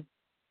 Go ahead, Tammy.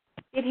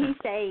 Did he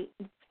say,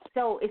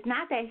 so it's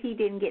not that he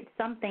didn't get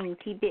some things,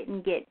 he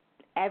didn't get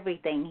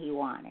everything he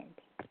wanted?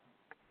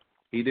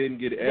 He didn't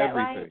get everything.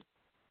 Right?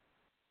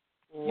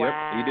 Wow. Yep,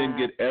 he didn't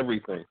get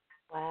everything.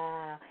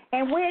 Wow.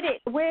 And where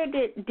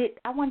did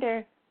I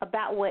wonder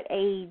about what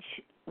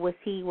age was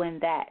he when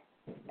that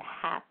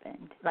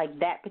happened? Like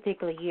that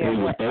particular year? He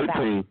was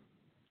 13.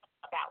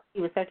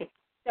 He was 13.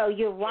 So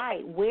you're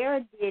right.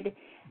 Where did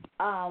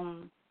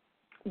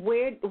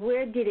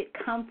it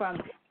come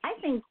from? I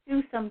think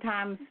too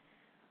sometimes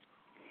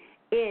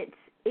it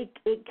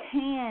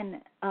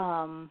can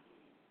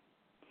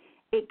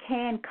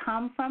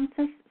come from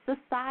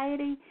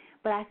society,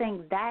 but I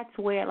think that's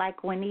where,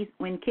 like, when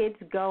kids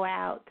go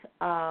out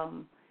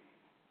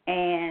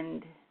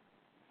and,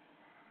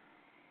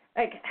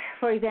 like,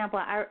 for example,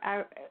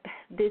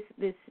 this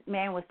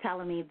man was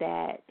telling me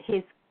that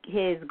his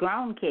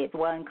grown kids,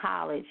 well, in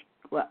college,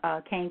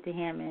 came to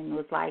him and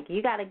was like,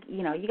 you gotta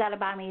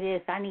buy me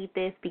this. I need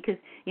this because,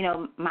 you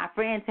know, my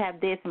friends have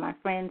this and my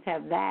friends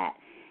have that,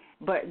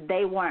 but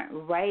they weren't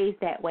raised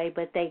that way.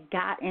 But they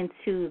got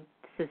into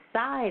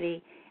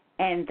society,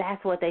 and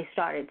that's what they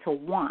started to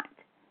want.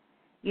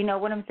 You know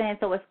what I'm saying?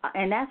 So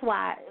and that's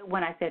why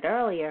when I said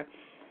earlier,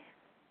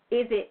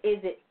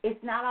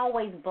 it's not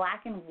always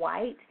black and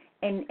white,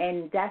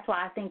 and that's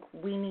why I think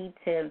we need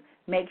to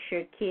make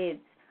sure kids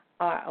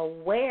are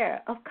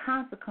aware of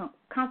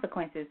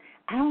consequences.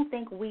 I don't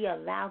think we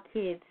allow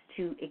kids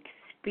to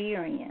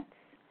experience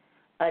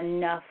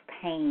enough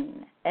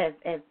pain as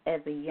a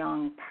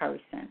young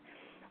person.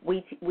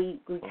 We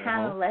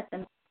kind of let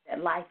them know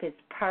that life is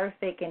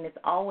perfect and it's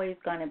always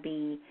going to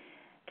be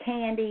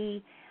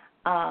candy.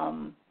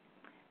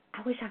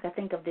 I wish I could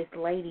think of this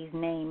lady's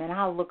name, and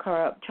I'll look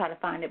her up, try to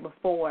find it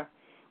before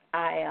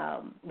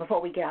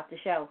we get off the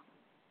show.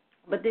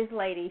 But this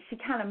lady, she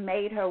kind of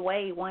made her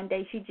way. One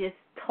day she just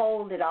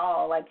told it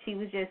all. Like, she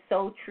was just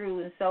so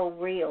true and so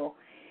real.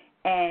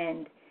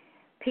 And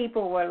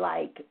people were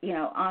like,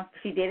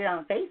 she did it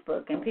on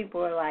Facebook, and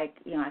people were like,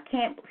 I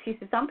can't. She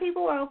said some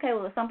people were okay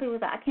with it. Some people were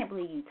like, I can't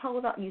believe you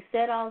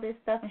said all this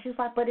stuff. And she was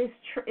like, but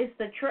it's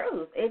the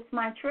truth. It's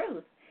my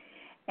truth.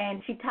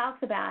 And she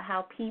talks about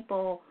how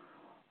people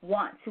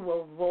want to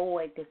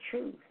avoid the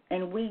truth,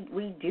 and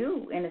we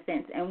do in a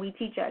sense, and we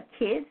teach our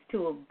kids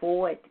to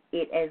avoid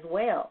it as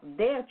well.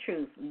 Their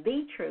truth,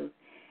 the truth,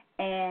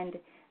 and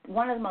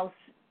one of the most.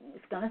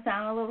 It's going to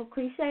sound a little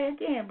cliche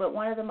again, but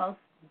one of the most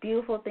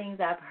beautiful things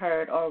I've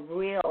heard, or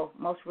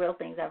most real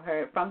things I've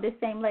heard from this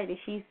same lady,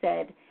 she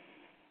said,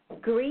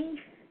 grief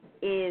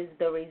is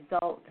the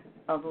result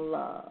of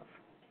love.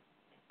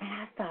 And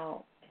I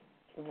thought,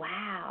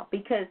 wow,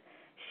 because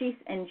she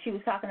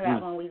was talking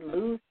about when we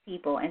lose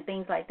people and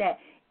things like that.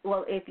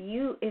 Well, if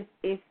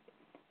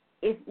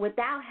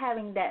without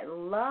having that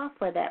love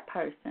for that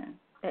person,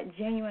 that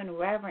genuine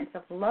reverence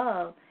of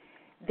love,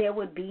 there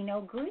would be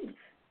no grief.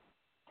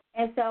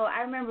 And so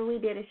I remember we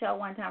did a show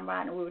one time,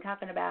 Rod, and we were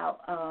talking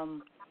about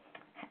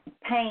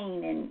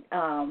pain and,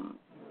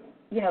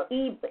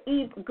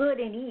 good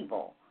and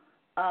evil.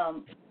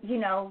 How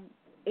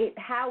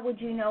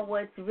would you know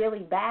what's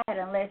really bad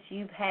unless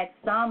you've had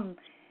some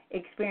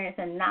experience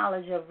and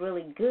knowledge of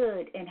really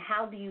good? And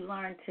how do you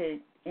learn to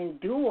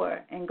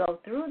endure and go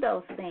through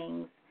those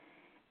things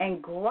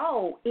and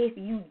grow if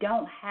you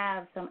don't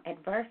have some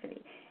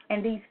adversity?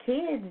 And these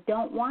kids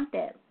don't want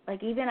that.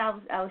 Like, even I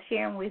was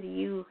sharing with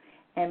you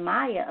and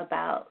Maya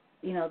about,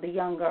 the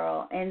young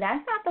girl. And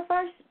that's not the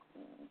first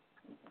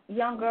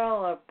young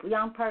girl or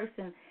young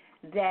person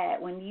that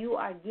when you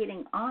are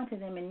getting onto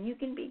them, and you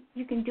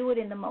can do it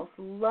in the most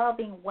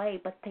loving way,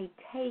 but they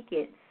take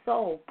it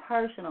so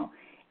personal.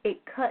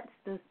 It cuts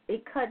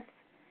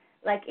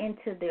like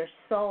into their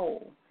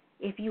soul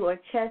if you are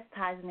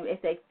chastising them,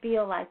 if they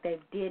feel like they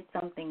did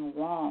something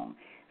wrong.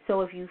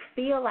 So if you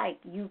feel like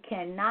you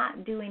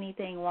cannot do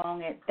anything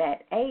wrong at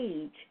that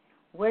age,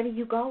 where do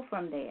you go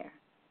from there?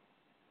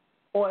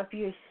 Or if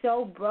you're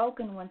so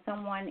broken when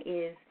someone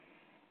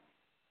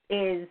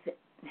I'm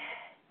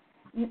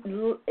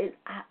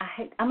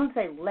going to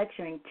say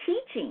lecturing,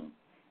 teaching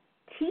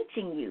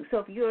you.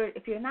 So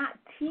if you're not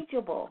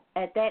teachable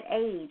at that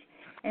age,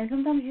 and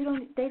sometimes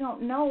they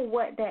don't know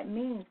what that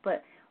means,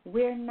 but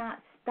we're not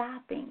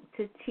stopping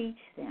to teach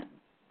them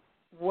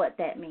what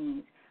that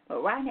means.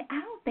 But right now,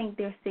 I don't think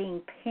they're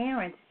seeing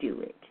parents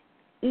do it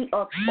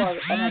or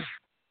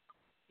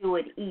do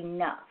it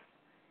enough.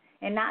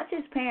 And not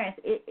just parents.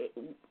 It,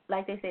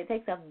 like they say, it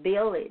takes a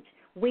village.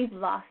 We've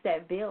lost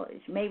that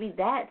village. Maybe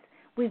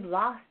we've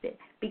lost it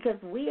because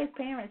we as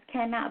parents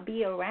cannot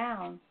be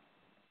around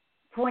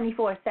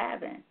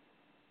 24/7.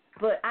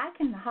 But I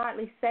can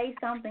hardly say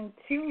something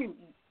to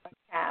a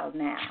child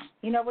now.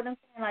 You know what I'm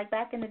saying? Like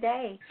back in the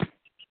day,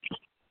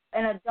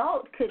 an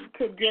adult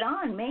could get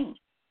on me.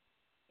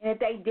 And if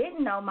they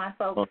didn't know my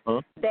folks,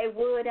 they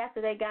would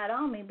after they got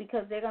on me,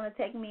 because they're going to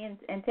take me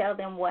and tell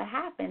them what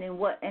happened and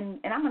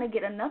I'm going to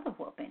get another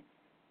whooping,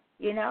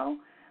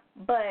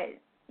 But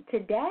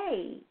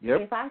today,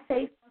 if I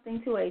say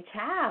something to a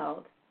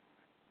child,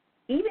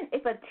 even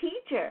if a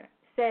teacher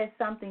says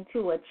something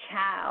to a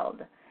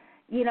child,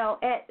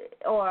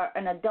 or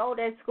an adult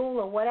at school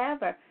or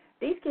whatever,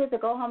 these kids will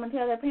go home and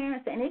tell their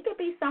parents, and it could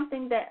be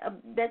something that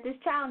this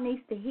child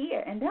needs to hear,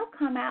 and they'll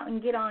come out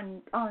and get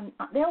on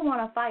they'll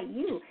want to fight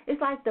you.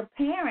 It's like the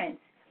parents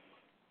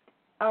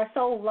are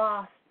so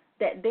lost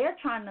that they're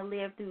trying to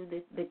live through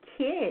the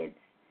kids,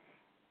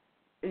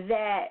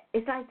 that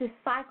it's like this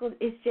cycle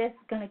is just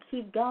going to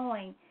keep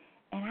going,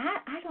 and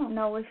I don't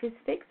know if it's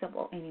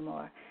fixable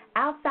anymore.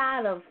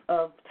 Outside of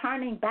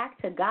turning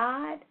back to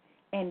God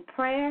in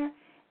prayer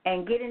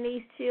and getting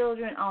these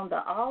children on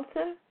the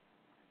altar,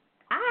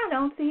 I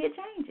don't see it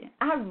changing.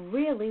 I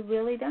really,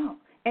 really don't.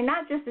 And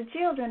not just the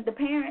children, the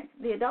parents,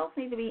 the adults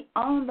need to be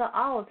on the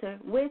altar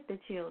with the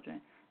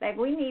children. Like,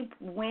 we need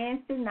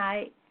Wednesday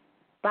night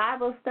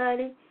Bible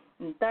study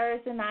and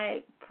Thursday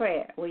night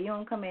prayer, where you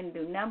don't come in and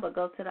do nothing but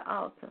go to the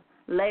altar.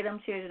 Lay them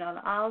children on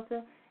the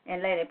altar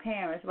and lay their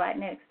parents right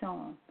next to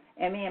them.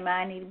 And me and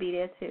mine need to be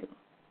there too.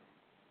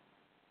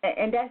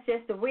 And that's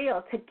just the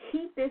real, to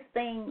keep this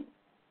thing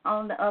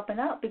on the up and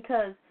up,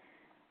 because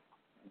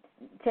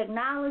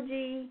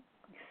technology,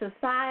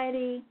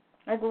 society,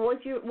 like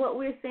what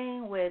we're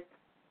seeing with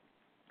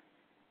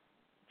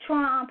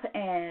Trump,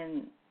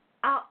 and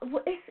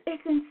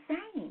it's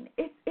insane.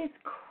 It's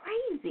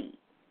crazy.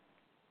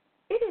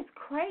 It is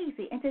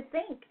crazy. And to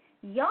think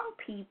young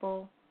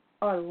people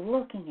are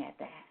looking at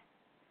that.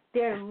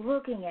 They're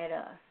looking at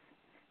us.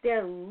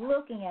 They're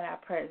looking at our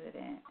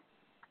president.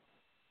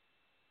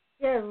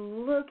 They're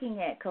looking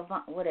at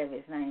whatever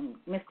his name,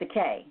 Mr.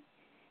 K.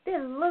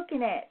 They're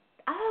looking at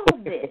all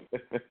of this.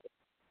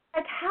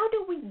 Like, how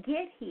do we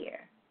get here?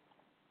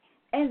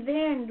 And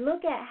then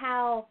look at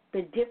how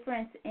the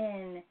difference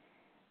in,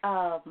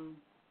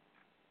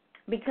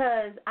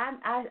 because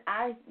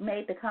I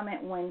made the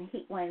comment when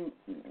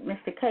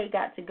Mr. K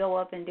got to go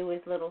up and do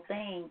his little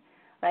thing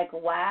Like,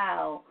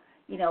 wow,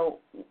 you know,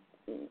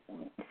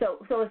 so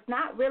it's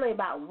not really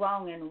about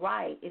wrong and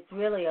right. It's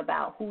really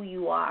about who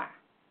you are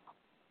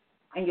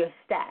and your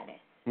status.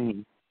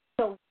 Mm-hmm.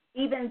 So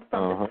even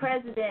from the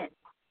president,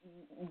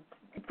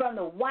 from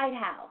the White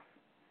House,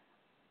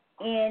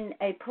 in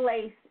a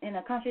place, in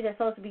a country that's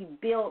supposed to be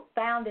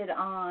founded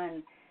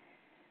on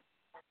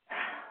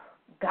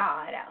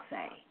God, I'll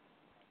say,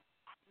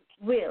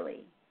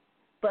 really.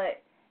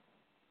 But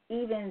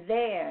even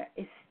there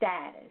is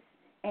status.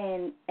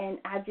 And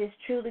I just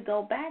truly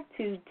go back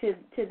to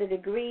the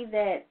degree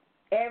that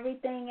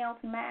everything else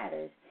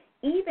matters,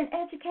 even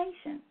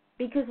education,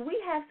 because we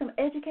have some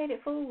educated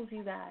fools,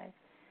 you guys.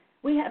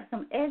 We have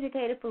some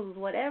educated fools.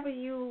 Whatever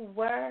you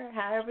were,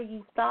 however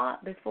you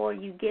thought before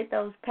you get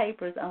those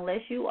papers,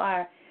 unless you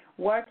are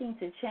working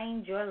to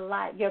change your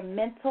life, your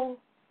mental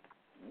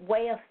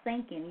way of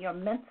thinking, your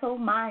mental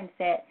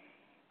mindset,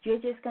 you're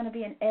just going to be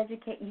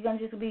you're going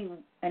to just be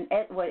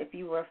if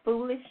you were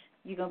foolish,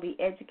 you're going to be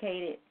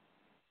educated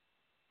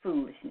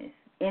foolishness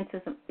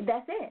into some,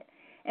 that's it.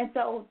 And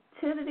so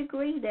to the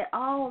degree that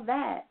all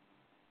that,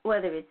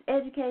 whether it's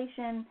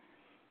education,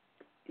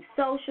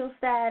 social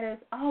status,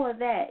 all of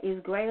that is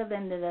greater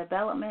than the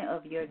development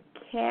of your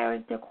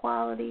character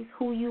qualities,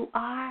 who you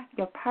are,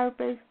 your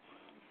purpose,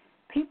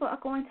 people are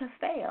going to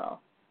fail.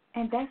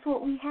 And that's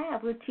what we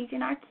have. We're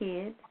teaching our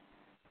kids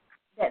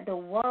that the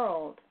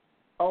world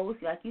owes,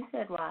 like you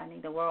said, Rodney,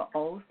 the world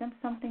owes them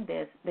something.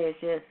 There's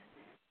just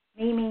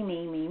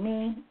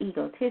me,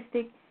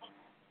 egotistic,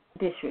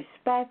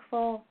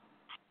 disrespectful,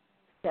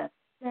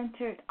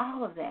 self-centered,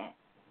 all of that.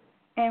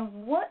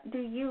 And what do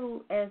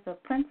you, as a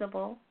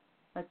principal,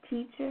 a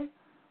teacher,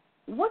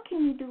 what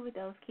can you do with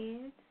those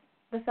kids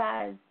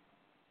besides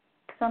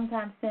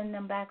sometimes send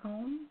them back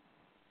home?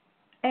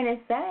 And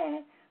it's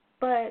sad,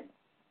 but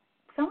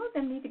some of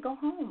them need to go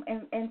home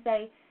and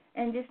say,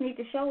 and just need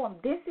to show them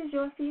this is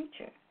your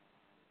future.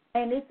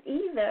 And it's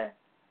either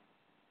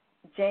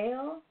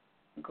jail,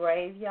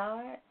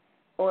 graveyard,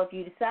 or if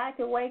you decide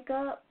to wake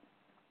up,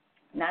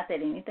 not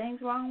that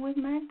anything's wrong with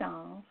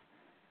McDonald's,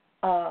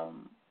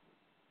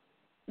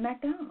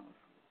 McDonald's.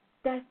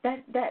 That's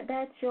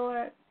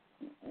your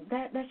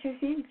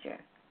future.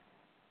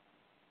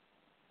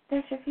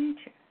 That's your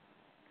future.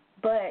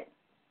 But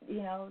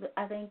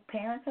I think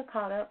parents are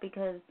caught up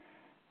because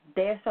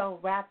they're so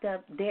wrapped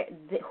up.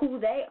 Who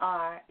they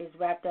are is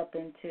wrapped up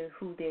into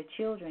who their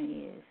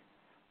children is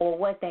or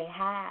what they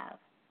have.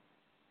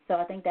 So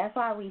I think that's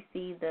why we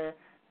see the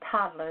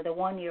toddler, the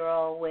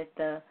 1-year-old with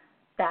the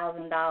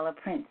 $1,000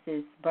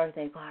 princess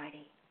birthday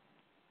party.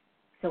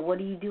 So what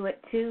do you do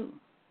at 2?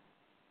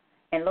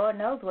 And Lord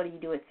knows what do you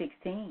do at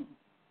 16?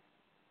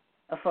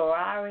 A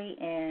Ferrari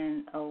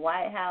and a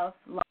White House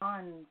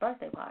lawn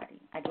birthday party,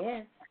 I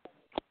guess.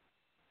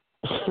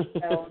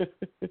 So,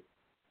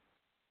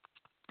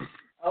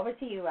 over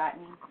to you,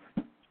 Rodney.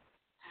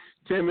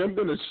 Tammy, I'm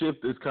going to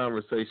shift this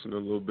conversation a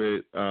little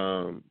bit,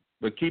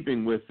 but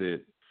keeping with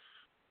it,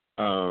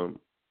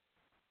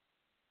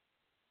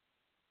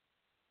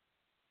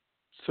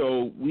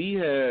 so we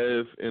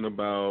have in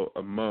about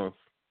a month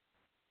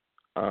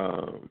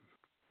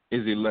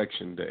is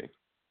election day,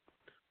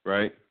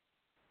 right?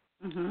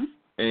 Mm-hmm.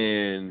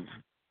 And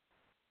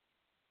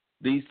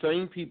these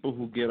same people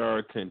who get our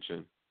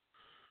attention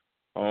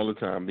all the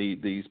time,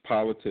 these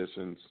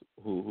politicians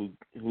who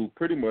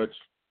pretty much,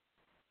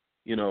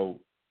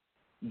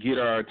 get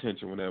our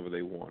attention whenever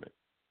they want it.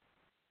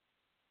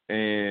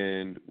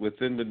 And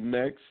within the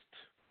next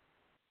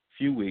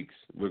few weeks,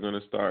 we're going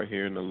to start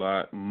hearing a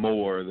lot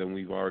more than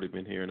we've already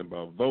been hearing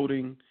about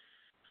voting,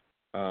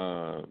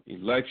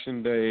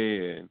 election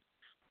day, and,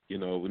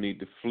 we need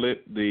to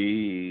flip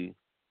the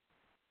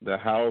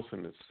House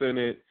and the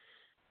Senate,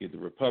 get the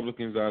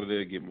Republicans out of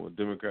there, get more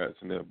Democrats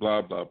in there,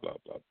 blah, blah, blah,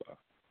 blah, blah.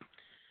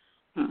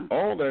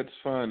 All that's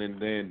fine and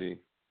dandy,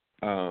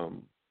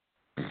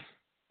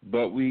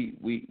 but we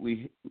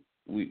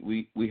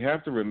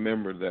have to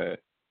remember that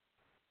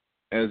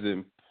as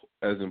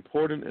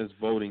important as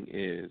voting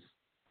is,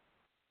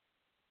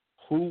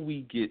 who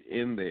we get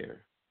in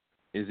there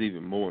is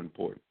even more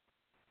important.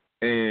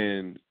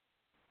 And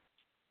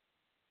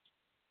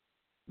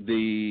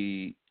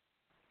the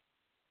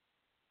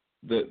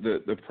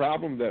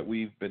problem that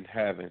we've been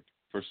having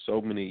for so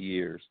many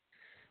years,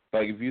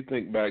 like if you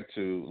think back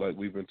to, like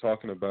we've been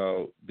talking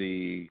about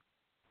the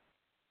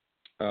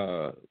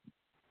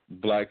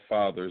black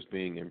fathers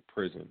being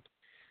imprisoned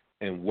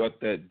and what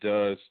that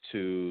does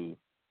to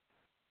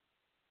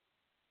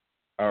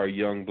our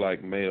young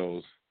black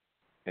males,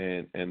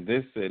 and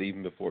this said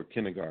even before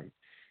kindergarten,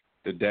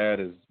 the dad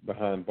is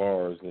behind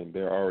bars and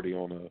they're already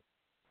on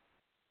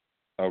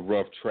a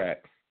rough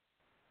track,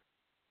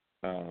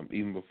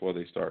 even before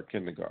they start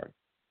kindergarten.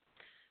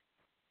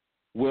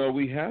 Well,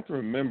 we have to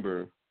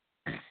remember,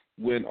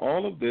 when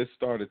all of this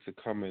started to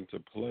come into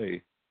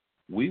play,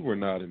 we were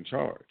not in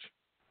charge.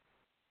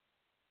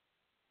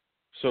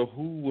 So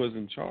who was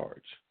in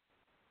charge?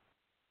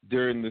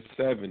 During the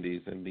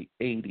 70s and the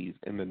 80s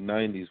and the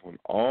 90s, when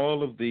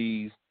all of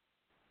these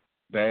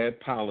bad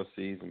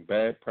policies and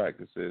bad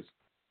practices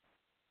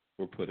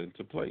were put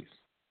into place.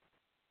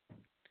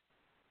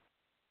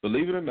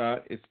 Believe it or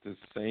not, it's the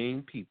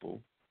same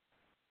people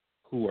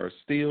who are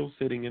still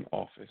sitting in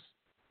office.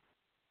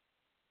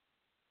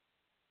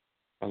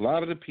 A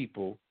lot of the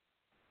people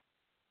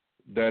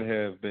that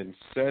have been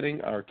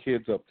setting our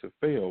kids up to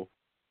fail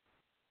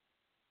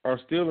are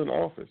still in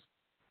office,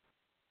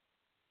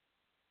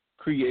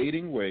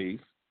 creating ways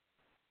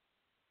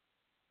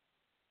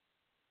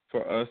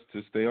for us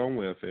to stay on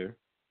welfare,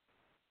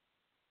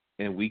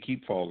 and we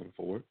keep falling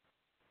for it,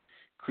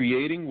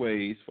 creating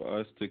ways for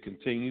us to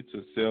continue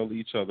to sell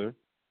each other,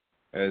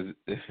 as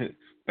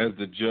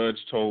the judge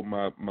told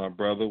my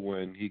brother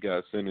when he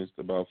got sentenced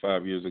about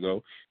 5 years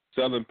ago,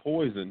 selling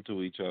poison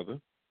to each other.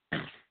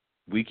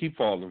 We keep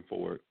falling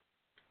for it.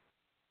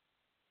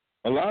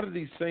 A lot of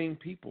these same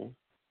people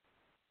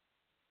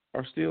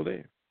are still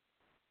there.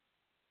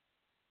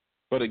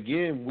 But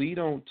again, we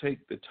don't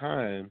take the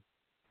time,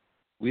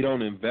 we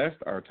don't invest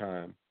our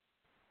time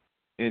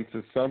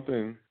into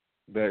something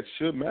that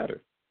should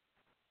matter.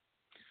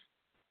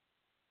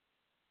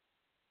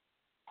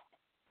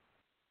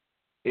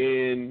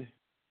 In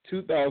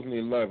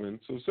 2011,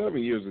 so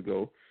 7 years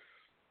ago,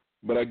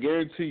 but I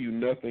guarantee you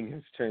nothing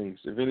has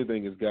changed. If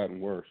anything, it's gotten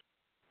worse.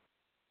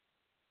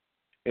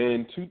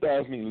 In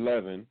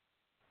 2011,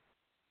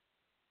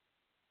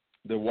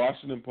 the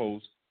Washington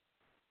Post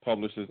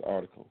published this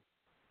article.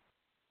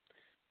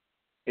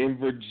 In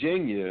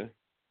Virginia,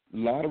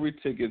 lottery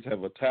tickets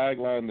have a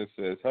tagline that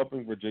says,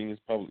 "Helping Virginia's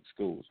public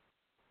schools."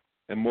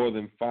 And more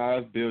than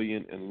 $5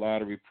 billion in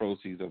lottery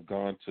proceeds have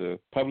gone to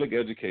public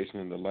education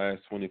in the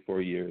last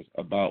 24 years,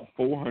 about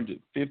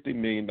 $450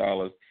 million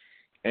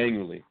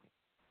annually,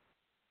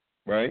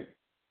 right?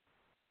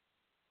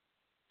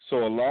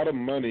 So a lot of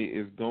money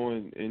is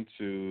going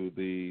into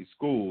the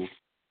schools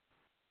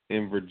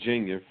in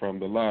Virginia from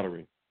the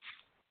lottery.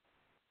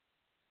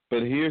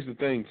 But here's the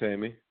thing,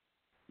 Tammy.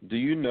 Do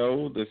you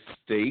know the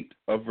state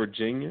of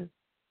Virginia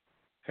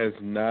has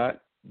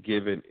not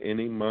given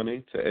any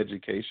money to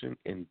education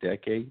in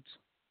decades?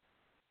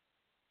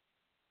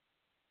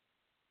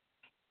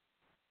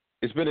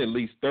 It's been at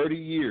least 30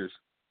 years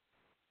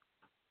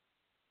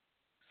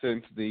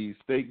since the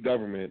state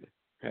government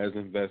has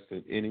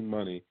invested any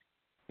money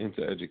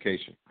into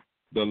education.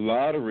 The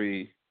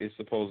lottery is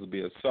supposed to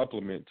be a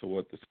supplement to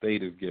what the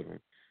state is giving,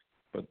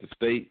 but the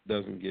state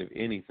doesn't give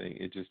anything.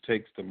 It just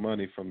takes the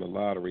money from the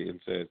lottery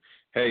and says,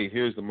 hey,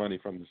 here's the money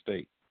from the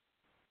state.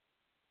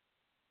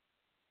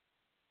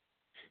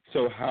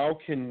 So how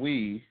can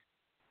we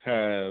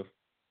have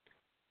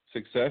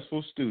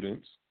successful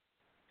students?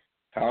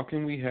 How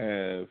can we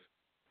have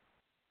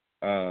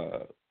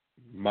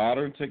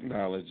modern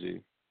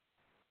technology?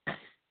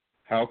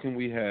 How can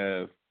we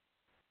have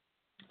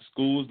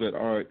schools that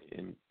aren't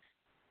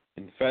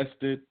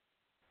infested,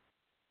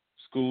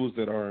 schools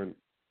that aren't,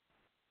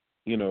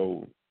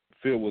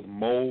 filled with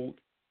mold?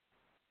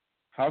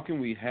 How can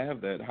we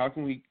have that? How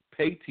can we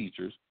pay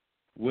teachers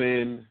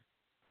when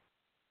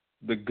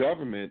the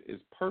government is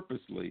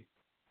purposely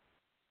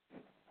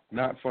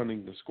not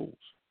funding the schools?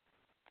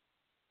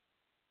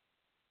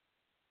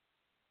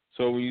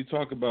 So when you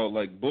talk about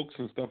like books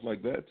and stuff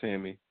like that,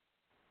 Tammy,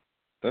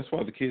 that's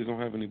why the kids don't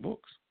have any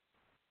books.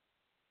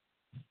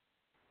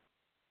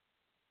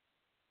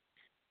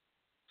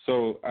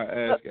 So I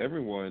ask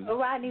everyone,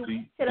 Rodney, do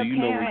you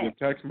know where your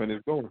tax money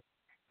is going?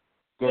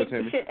 Go ahead,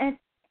 Tammy. And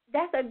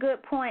that's a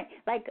good point.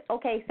 Like,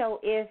 okay, so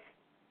if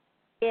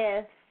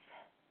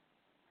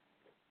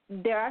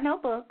there are no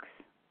books,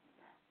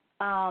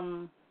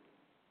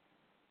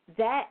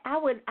 that I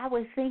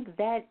would think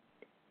that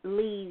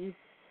leaves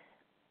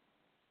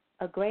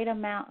a great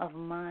amount of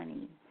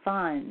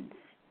funds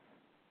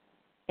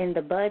in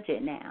the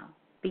budget now,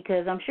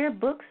 because I'm sure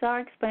books are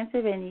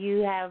expensive, and you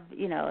have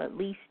at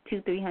least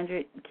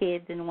 200-300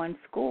 kids in one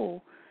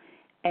school,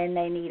 and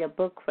they need a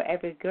book for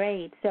every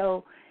grade.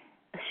 So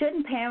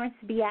shouldn't parents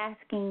be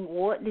asking,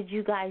 what did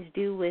you guys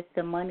do with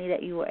the money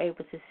that you were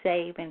able to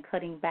save and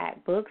cutting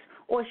back books?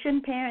 Or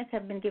shouldn't parents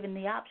have been given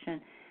the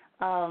option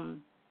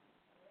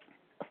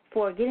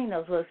for getting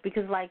those books?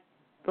 Because like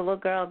the little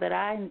girl that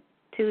I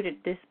tutored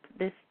this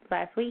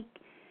last week,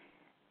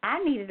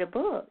 I needed a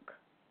book.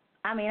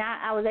 I mean,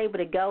 I was able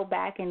to go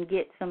back and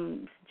get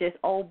some just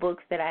old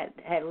books that I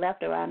had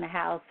left around the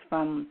house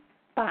from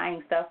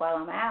buying stuff while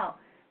I'm out,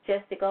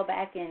 just to go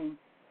back and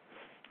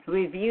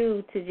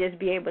review to just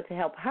be able to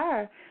help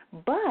her.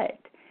 But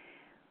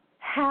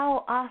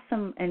how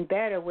awesome and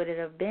better would it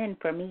have been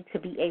for me to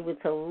be able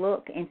to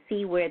look and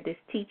see where this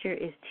teacher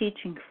is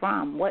teaching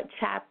from, what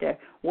chapter,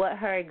 what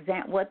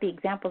the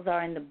examples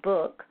are in the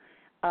book,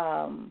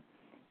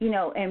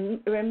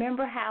 and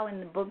remember how in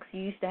the books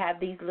you used to have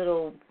these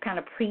little kind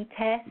of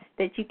pre-tests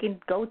that you can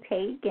go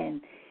take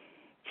and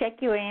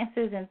check your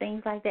answers and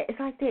things like that.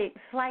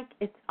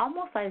 It's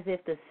almost as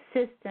if the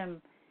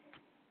system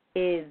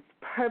is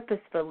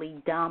purposefully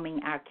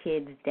dumbing our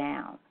kids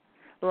down.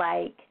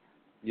 Like,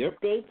 yep.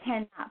 They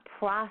cannot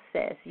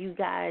process. You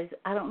guys,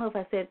 I don't know if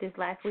I said this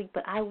last week,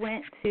 but I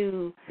went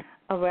to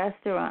a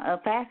restaurant, a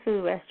fast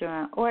food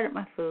restaurant, ordered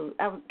my food,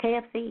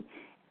 KFC,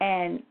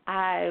 And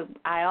I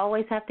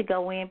always have to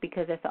go in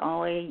because that's the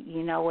only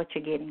you know what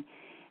you're getting.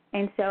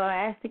 And so I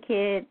asked the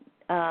kid,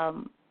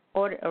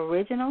 order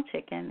original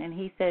chicken, and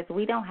he says,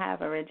 we don't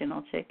have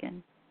original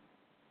chicken.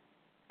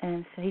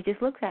 And so he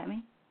just looks at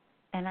me,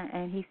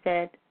 and he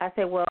said, I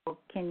said, well,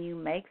 can you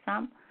make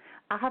some?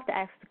 I'll have to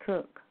ask the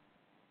cook.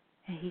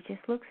 And he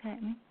just looks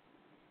at me,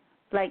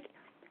 like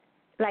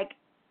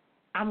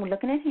I'm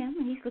looking at him,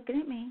 and he's looking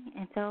at me.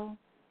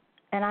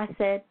 And I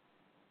said,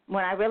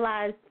 when I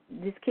realized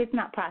this kid's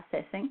not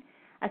processing,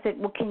 I said,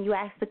 well, can you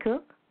ask the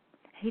cook?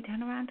 He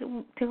turned around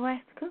to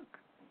ask the cook.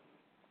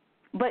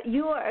 But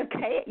you are a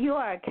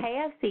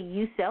KFC.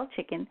 You sell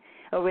chicken,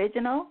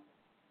 original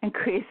and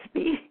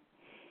crispy,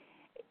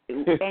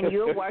 and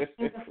you're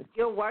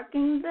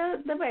working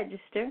the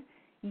register.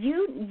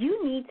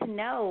 You need to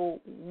know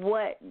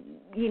what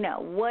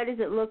is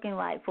it looking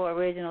like for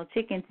original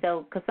chicken,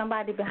 so because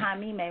somebody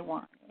behind me may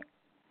want it.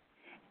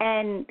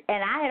 And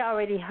I had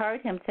already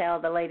heard him tell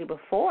the lady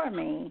before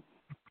me.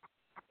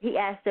 He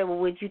asked her, well,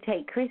 would you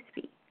take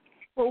crispy?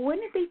 Well,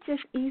 wouldn't it be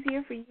just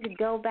easier for you to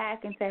go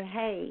back and say,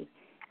 hey,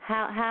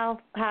 how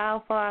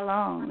far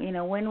along? You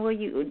know, when will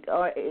you?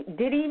 Or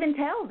did he even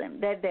tell them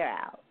that they're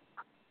out?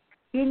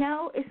 You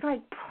know, it's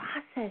like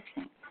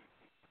processing.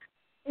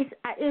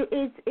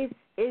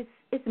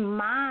 It's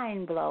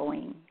mind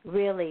blowing,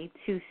 really,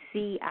 to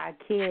see our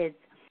kids.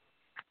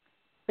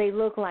 They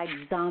look like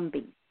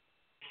zombies.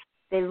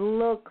 They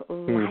look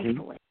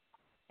lifeless,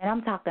 and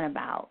I'm talking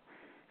about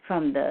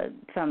from the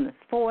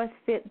fourth,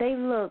 fifth. They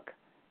look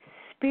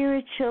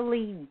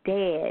spiritually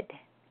dead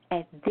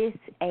at this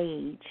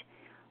age.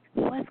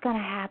 What's going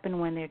to happen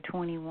when they're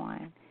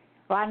 21?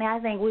 Well, I mean, I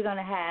think we're going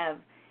to have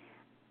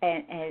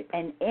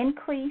an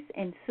increase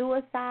in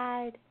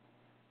suicide,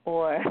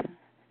 or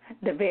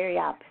the very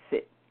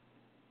opposite.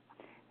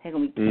 They're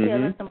going to be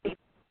killing some people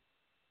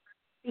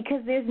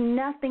because there's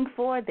nothing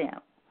for them.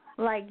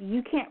 Like,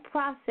 you can't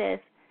process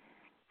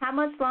how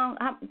much long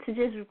to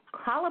just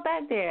holler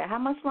back there. How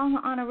much longer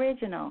on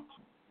original?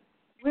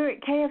 We're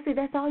at KFC.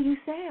 That's all you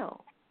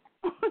sell.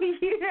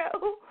 You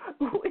know,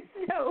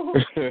 so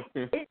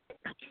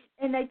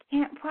and they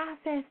can't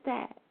process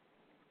that.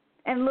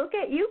 And look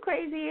at you,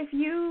 crazy. If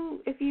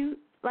you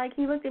like,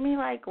 he looked at me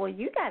like, well,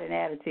 you got an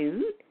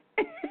attitude.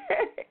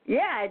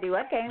 Yeah, I do.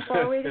 I came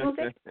for original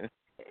chicken.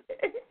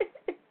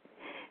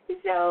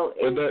 So,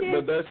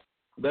 but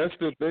that's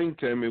the thing,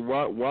 Tammy.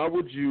 Why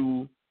would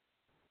you,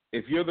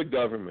 if you're the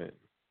government,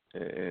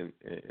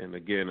 and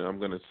again, I'm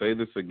going to say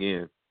this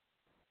again.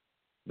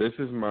 This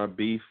is my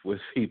beef with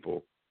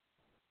people.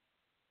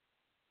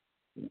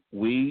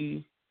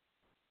 We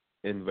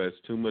invest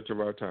too much of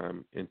our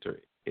time into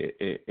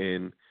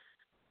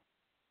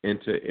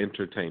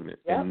entertainment,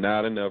 and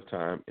not enough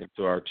time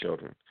into our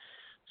children.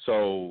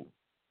 So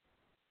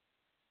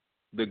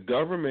the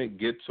government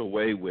gets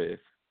away with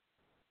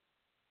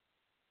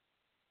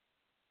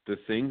the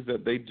things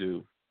that they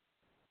do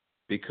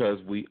because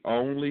we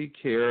only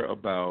care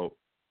about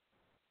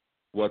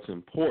what's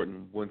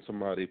important when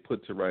somebody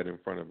puts it right in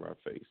front of our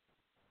face,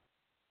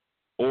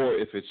 or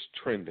if it's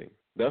trending.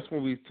 That's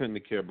when we tend to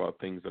care about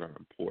things that are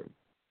important.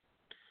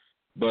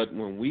 But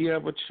when we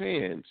have a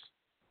chance,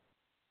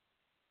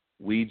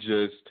 we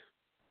just,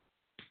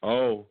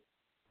 I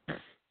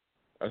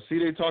see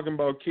they talking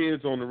about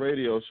kids on the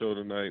radio show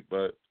tonight,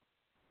 but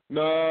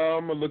no,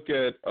 I'm going to look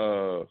at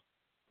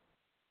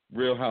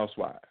Real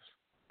Housewives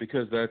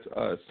because that's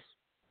us.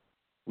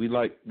 We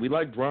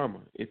like drama.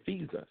 It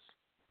feeds us.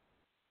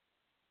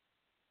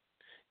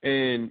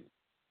 And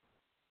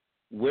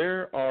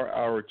where are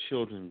our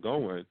children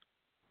going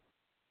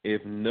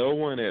if no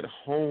one at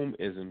home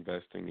is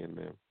investing in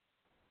them?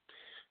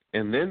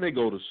 And then they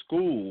go to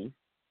school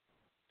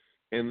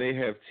and they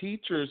have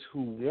teachers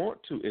who want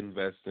to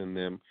invest in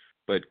them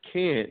but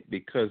can't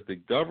because the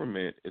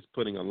government is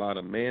putting a lot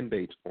of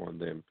mandates on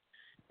them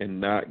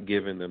and not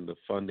giving them the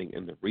funding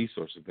and the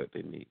resources that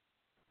they need.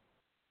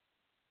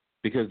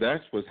 Because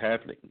that's what's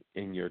happening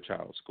in your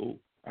child's school.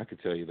 I can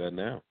tell you that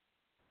now.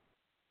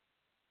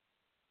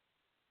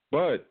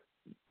 But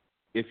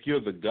if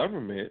you're the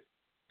government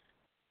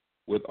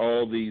with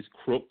all these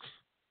crooks,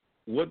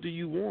 what do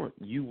you want?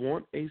 You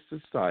want a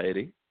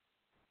society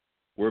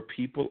where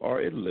people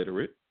are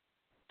illiterate.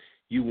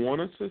 You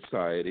want a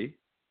society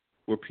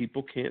where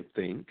people can't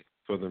think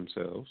for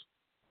themselves.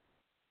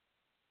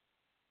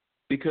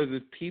 Because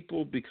if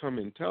people become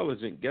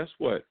intelligent, guess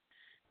what?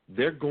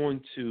 They're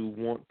going to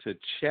want to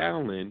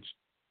challenge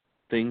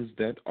things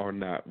that are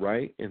not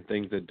right and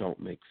things that don't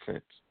make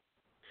sense.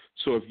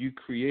 So if you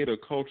create a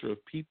culture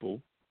of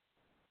people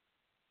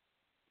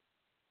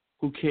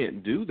who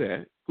can't do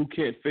that, who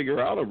can't figure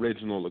out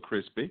original or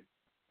crispy,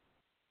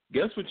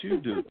 guess what you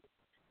do?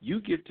 You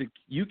get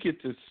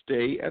to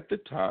stay at the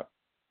top.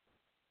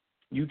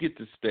 You get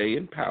to stay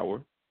in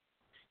power.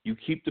 You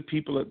keep the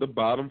people at the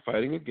bottom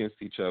fighting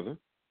against each other.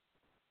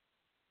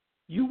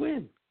 You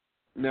win.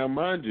 Now,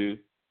 mind you,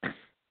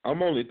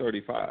 I'm only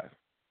 35.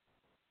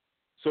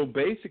 So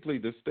basically,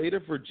 the state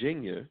of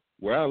Virginia,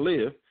 where I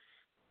live,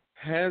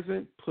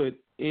 hasn't put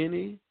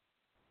any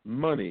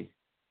money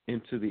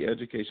into the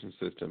education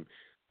system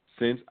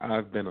since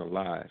I've been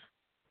alive.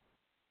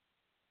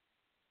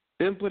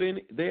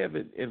 They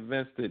haven't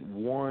invested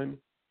one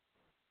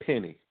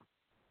penny.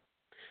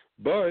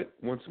 But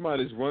when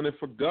somebody's running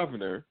for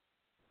governor,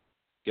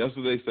 guess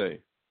what they say?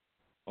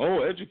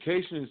 Oh,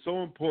 education is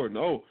so important.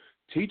 Oh,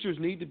 teachers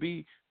need to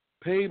be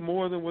paid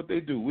more than what they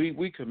do.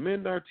 We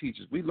commend our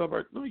teachers. We love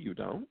our. No, you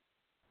don't.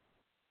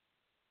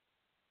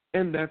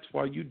 And that's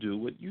why you do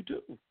what you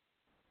do.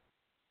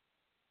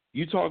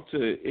 You talk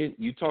to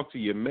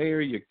your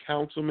mayor, your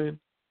councilman,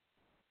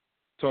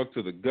 talk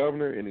to the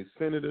governor and his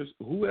senators,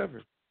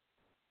 whoever.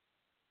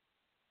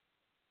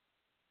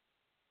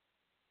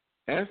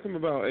 Ask them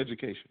about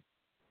education.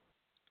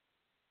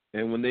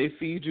 And when they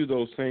feed you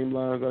those same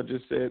lines I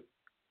just said,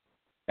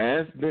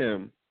 ask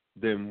them,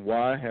 then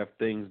why have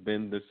things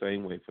been the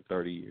same way for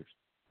 30 years?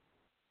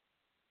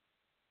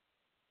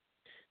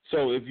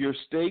 So if your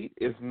state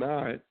is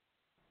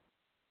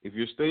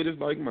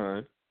like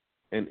mine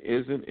and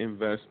isn't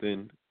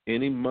investing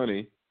any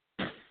money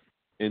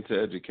into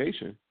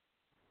education,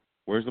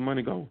 where's the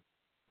money going?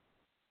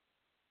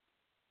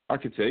 I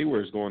can tell you where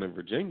it's going in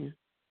Virginia.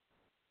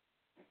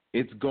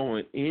 It's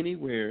going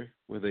anywhere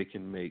where they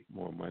can make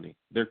more money.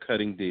 They're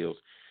cutting deals.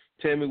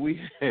 Tammy,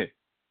 we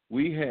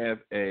have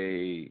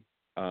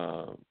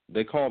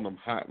they call them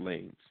hot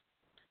lanes.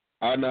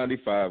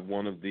 I-95,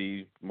 one of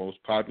the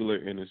most popular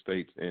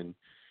interstates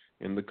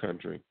in the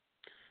country.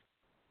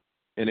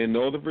 And in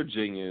Northern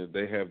Virginia,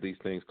 they have these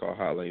things called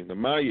hot lanes. Now,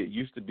 mind you, it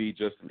used to be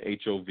just an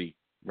HOV,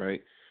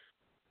 right?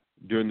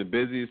 During the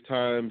busiest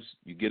times,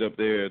 you get up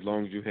there as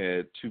long as you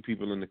had two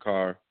people in the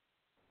car,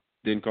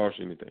 didn't cost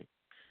you anything,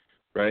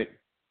 right?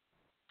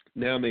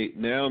 Now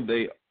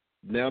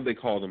they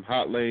call them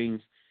hot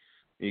lanes,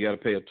 and you got to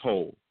pay a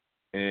toll.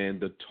 And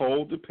the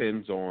toll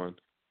depends on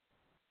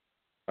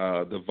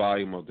the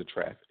volume of the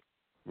traffic,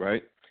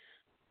 right?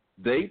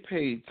 They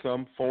paid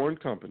some foreign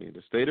company,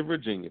 the state of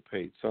Virginia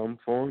paid some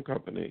foreign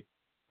company.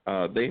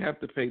 They have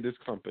to pay this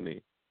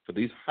company for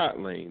these hot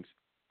lanes.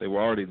 They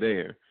were already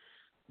there.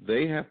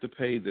 They have to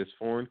pay this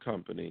foreign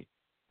company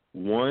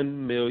 $1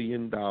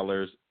 million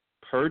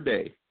per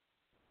day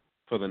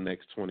for the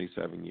next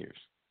 27 years.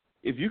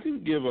 If you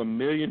can give $1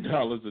 million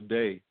a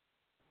day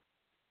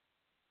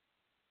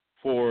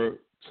for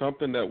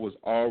something that was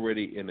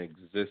already in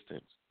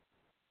existence,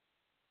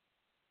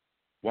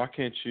 why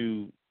can't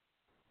you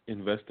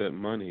invest that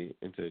money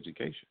into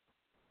education?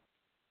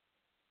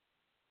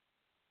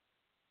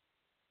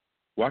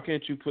 Why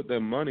can't you put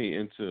that money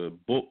into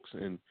books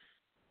and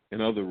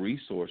other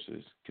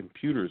resources,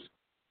 computers,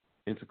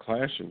 into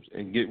classrooms,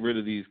 and get rid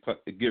of these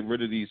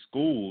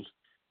schools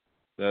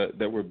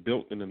that were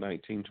built in the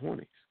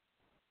 1920s?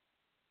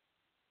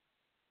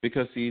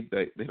 Because see,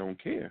 they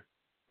don't care.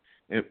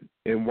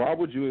 And why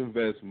would you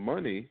invest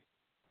money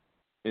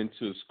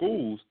into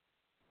schools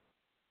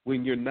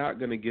when you're not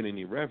going to get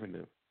any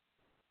revenue?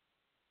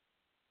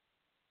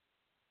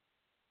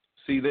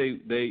 See,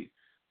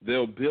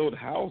 they'll build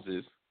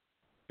houses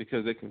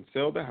because they can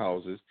sell the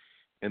houses,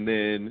 and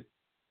then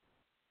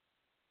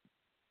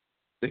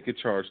they could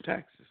charge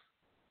taxes.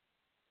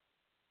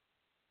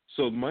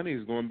 So money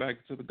is going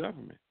back to the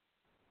government.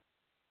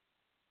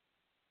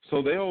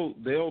 So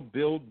they'll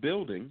build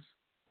buildings.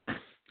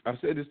 I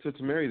said this to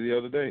Tamari the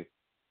other day.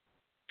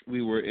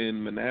 We were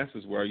in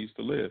Manassas, where I used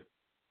to live,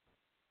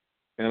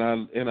 and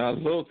I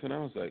looked and I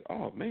was like,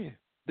 oh man,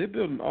 they're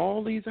building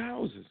all these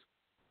houses.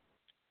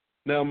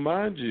 Now,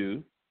 mind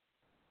you,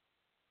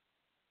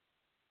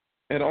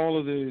 at all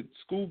of the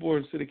school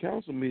board and city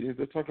council meetings,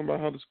 they're talking about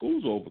how the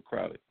schools are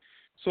overcrowded.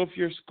 So if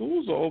your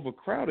schools are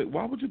overcrowded,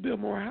 why would you build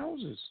more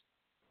houses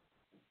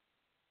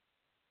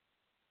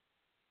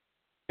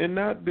and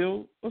not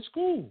build a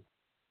school?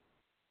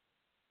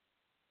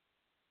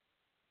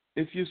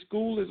 If your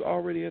school is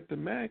already at the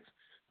max,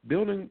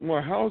 building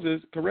more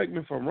houses, correct me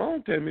if I'm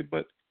wrong, Tammy,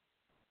 but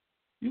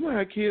you might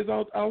have kids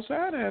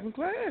outside having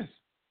class.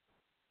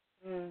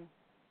 Mm.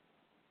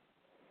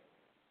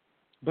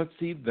 But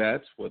see,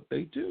 that's what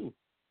they do.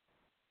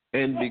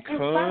 And It's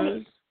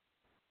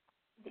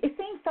it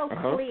seems so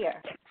Uh-huh.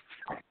 clear.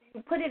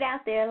 You put it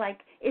out there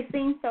like it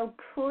seems so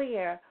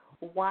clear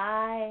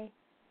why.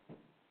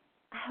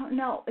 I don't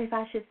know if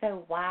I should say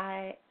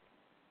why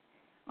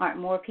aren't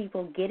more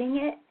people getting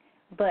it,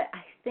 but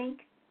I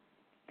think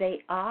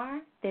they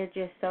are. They're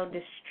just so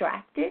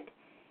distracted.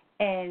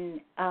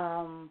 And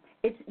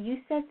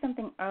you said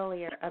something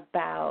earlier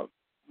about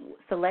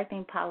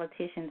selecting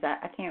politicians.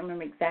 I can't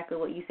remember exactly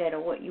what you said or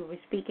what you were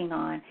speaking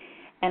on.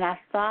 And I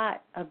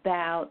thought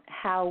about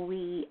how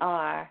we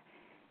are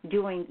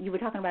doing. You were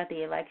talking about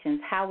the elections,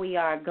 how we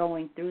are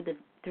going through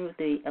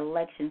the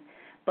elections,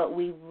 but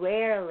we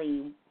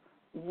rarely,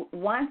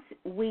 once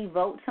we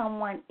vote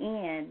someone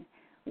in,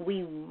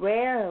 we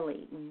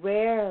rarely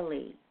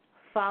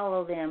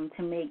follow them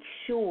to make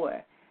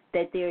sure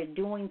that they're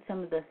doing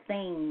some of the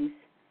things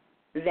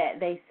that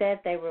they said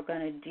they were going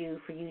to do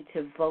for you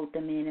to vote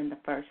them in the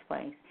first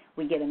place.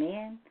 We get them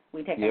in,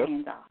 we take our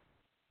hands off.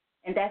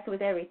 And that's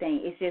with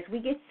everything. It's just we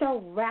get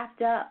so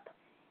wrapped up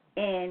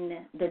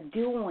in the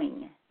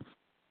doing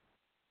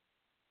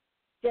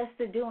just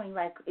the doing,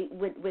 like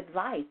with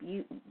life.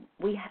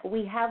 We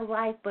have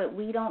life, but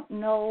we don't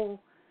know.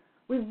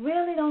 We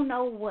really don't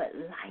know what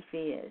life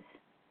is.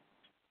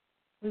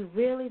 We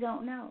really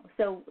don't know.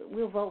 So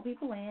we'll vote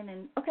people in,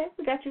 and okay,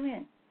 we got you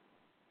in.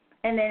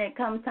 And then it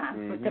comes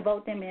time to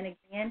vote them in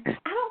again.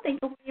 I don't think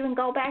we'll even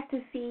go back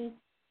to see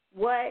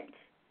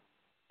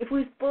if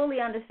we fully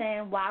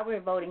understand why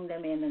we're voting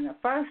them in the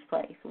first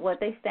place, what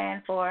they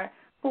stand for,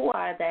 who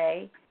are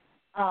they,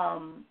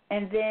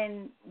 and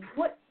then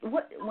what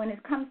when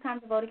it comes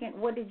time to vote again,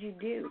 what did you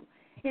do?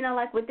 You know,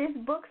 like with this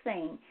book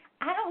thing,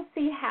 I don't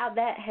see how,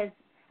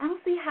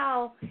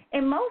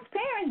 and most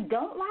parents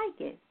don't like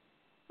it.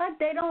 Like,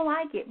 they don't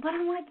like it. But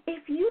I'm like,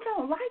 if you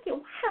don't like it,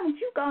 why haven't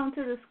you gone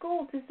to the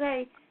school to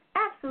say,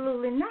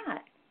 absolutely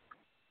not?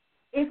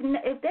 If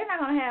they're not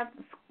going to have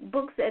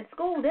books at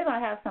school, they're going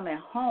to have some at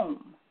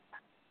home.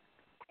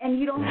 And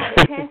you don't have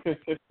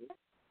tests.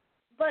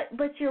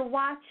 But you're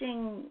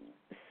watching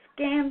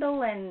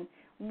Scandal and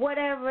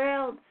whatever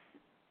else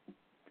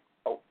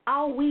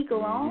all week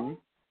long.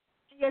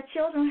 Your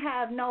children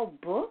have no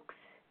books,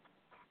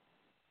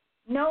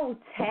 no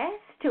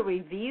tests to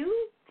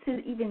review, to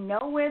even know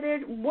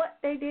what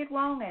they did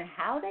wrong and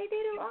how they did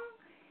it wrong?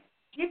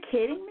 You're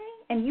kidding me?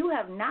 And you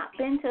have not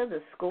been to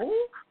the school?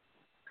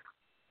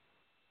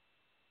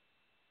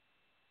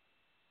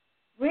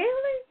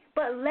 Really?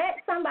 But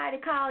let somebody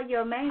call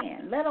your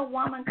man. Let a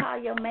woman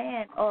call your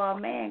man, or a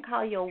man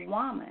call your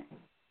woman.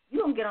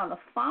 You're going to get on the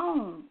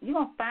phone. You're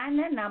going to find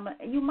that number.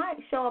 You might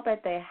show up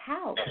at their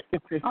house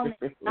on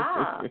the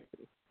job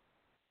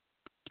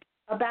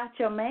about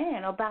your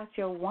man or about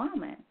your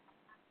woman.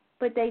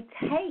 But they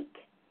take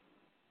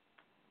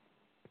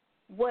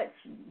what's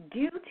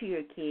due to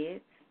your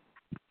kids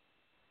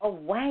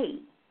away,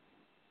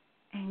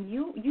 and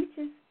you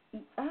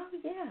just, oh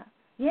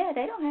yeah,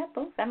 they don't have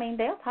books. I mean,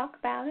 they'll talk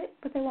about it,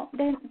 but they won't.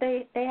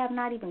 They have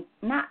not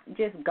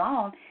just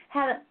gone,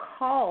 haven't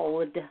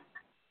called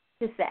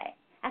to say.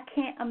 I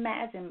can't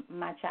imagine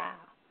my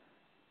child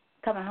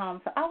coming home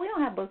and say, oh, we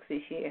don't have books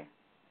this year.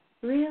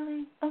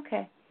 Really?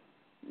 Okay,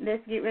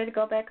 let's get ready to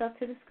go back up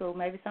to the school.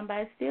 Maybe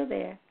somebody's still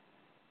there.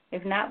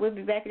 If not, we'll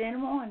be back there in the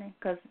morning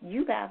because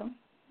you got them.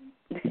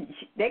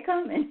 They're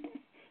coming.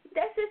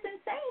 That's just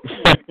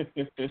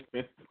insane to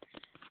me.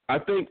 I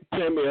think,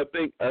 Tammy,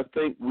 I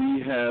think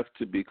we have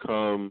to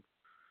become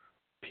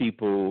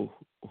people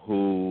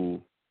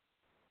who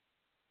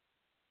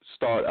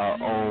start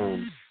our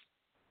own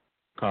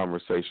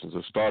conversations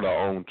or start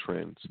our own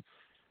trends.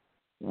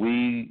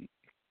 We're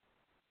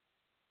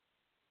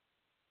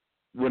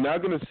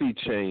not going to see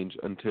change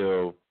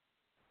until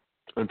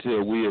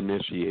we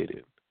initiate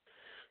it.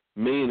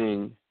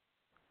 Meaning,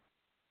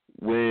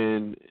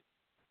 when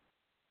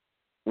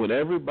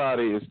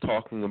everybody is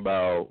talking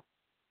about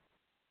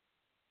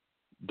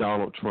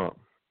Donald Trump,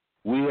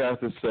 we have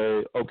to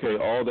say, okay,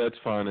 all that's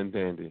fine and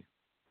dandy,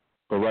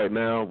 but right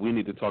now we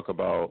need to talk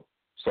about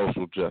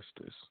social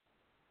justice.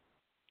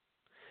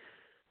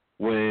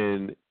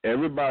 When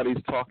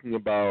everybody's talking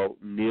about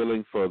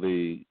kneeling for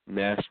the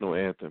national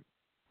anthem,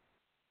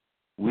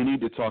 we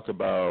need to talk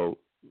about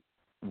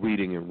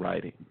reading and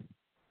writing.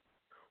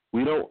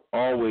 We don't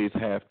always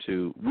have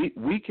to.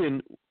 We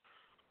can.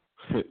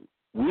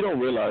 We don't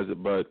realize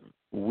it, but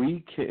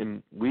we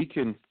can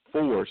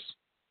force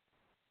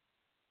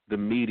the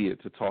media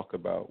to talk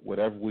about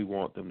whatever we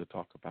want them to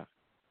talk about.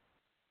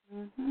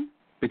 Mm-hmm.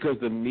 Because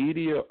the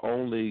media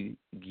only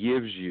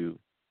gives you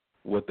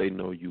what they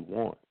know you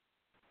want.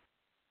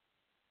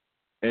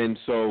 And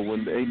so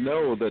when they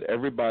know that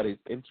everybody's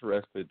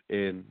interested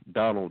in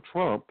Donald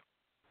Trump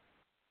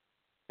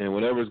and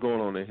whatever's going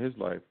on in his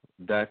life,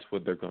 that's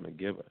what they're going to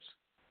give us.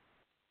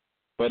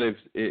 But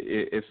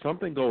if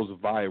something goes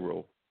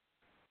viral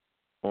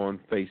on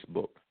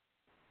Facebook,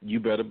 you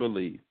better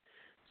believe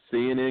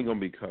CNN going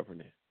to be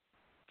covering it.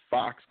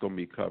 Fox going to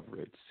be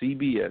covering it.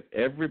 CBS,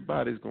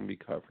 everybody's going to be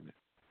covering it.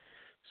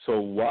 So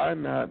why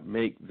not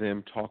make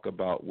them talk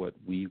about what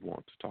we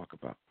want to talk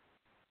about?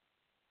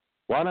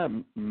 Why not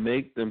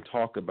make them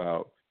talk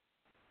about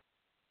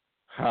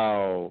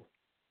how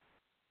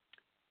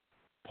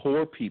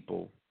poor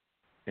people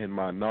and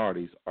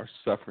minorities are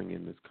suffering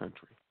in this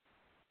country?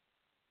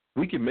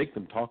 We can make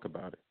them talk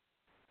about it.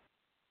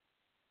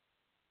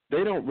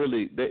 They don't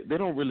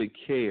really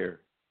care,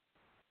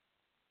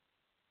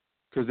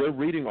 because they're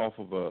reading off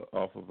of a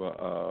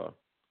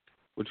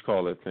what you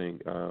call that thing?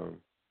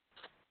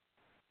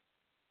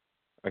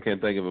 I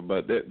can't think of it,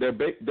 but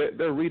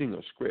they're reading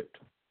a script.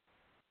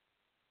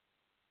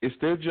 It's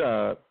their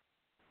job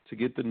to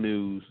get the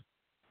news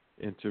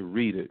and to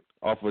read it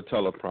off of a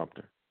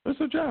teleprompter. That's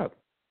their job.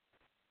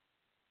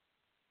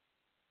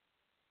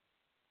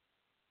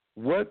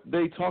 What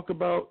they talk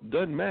about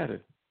doesn't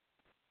matter,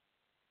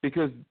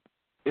 because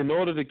in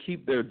order to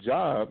keep their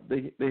job,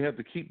 they have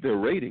to keep their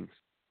ratings.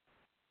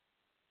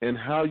 And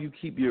how you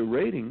keep your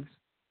ratings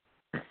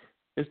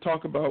is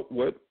talk about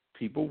what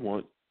people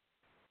want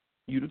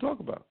you to talk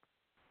about.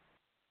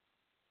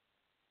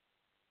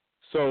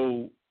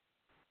 So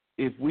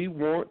if we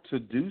want to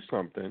do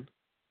something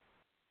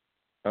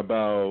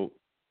about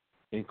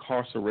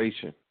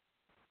incarceration,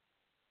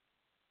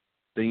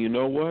 then you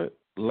know what?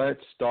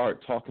 Let's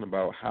start talking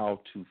about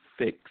how to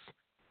fix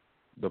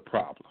the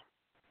problem.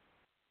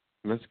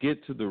 Let's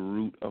get to the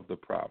root of the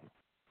problem.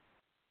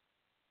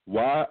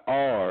 Why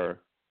are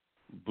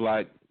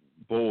black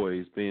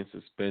boys being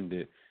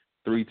suspended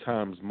 3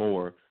 times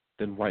more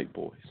than white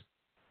boys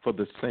for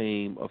the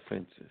same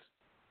offenses?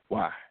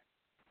 Why?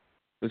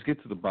 Let's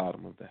get to the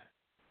bottom of that.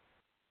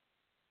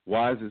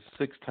 Why is it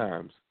 6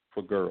 times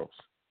for girls?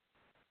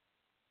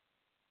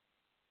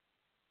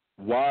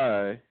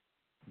 Why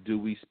do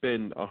we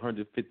spend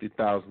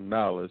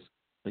 $150,000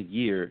 a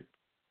year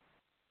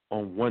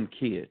on one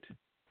kid?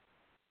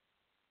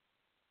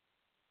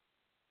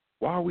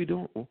 Why are we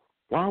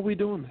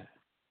doing that?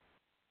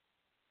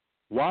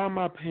 Why am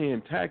I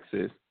paying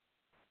taxes?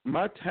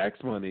 My tax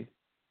money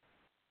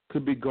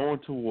could be going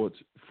towards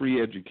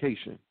free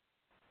education.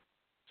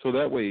 So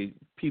that way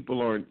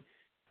people aren't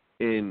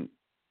in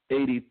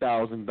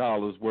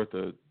 $80,000 worth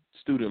of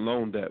student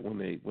loan debt when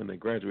they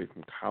graduate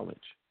from college.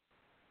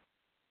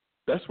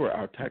 That's where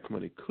our tax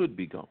money could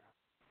be going.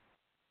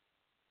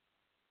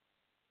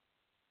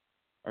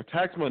 Our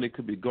tax money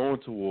could be going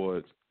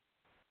towards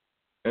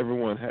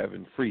everyone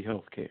having free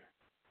health care.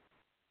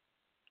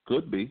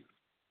 Could be.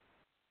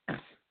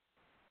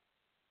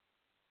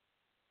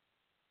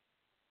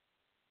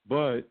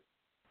 But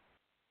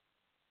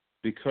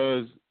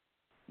because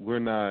we're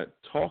not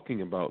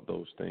talking about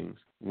those things,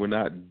 we're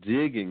not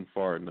digging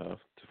far enough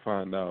to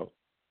find out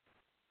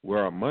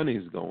where our money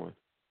is going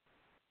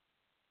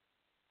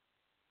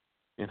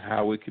and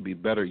how it could be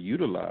better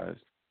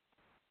utilized,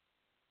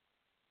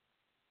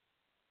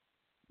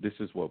 this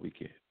is what we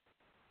get.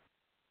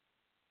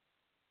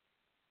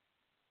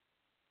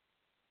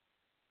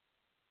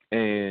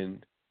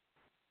 And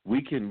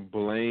we can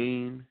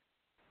blame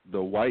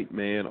the white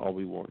man all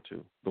we want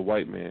to. The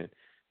white man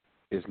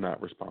is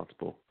not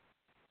responsible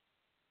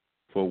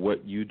for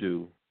what you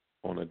do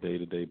on a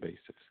day-to-day basis.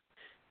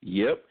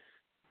 Yep,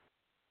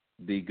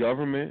 the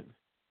government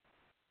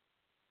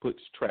puts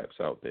traps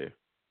out there.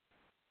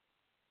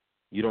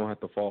 You don't have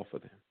to fall for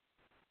them.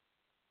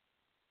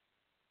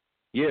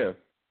 Yeah,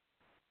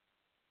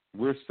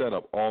 we're set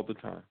up all the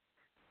time.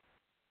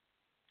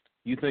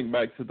 You think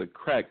back to the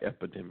crack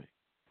epidemic,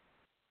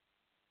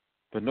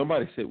 but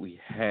nobody said we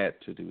had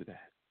to do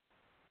that.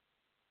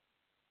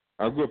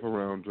 I grew up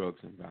around drugs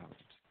and violence.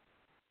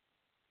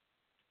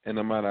 And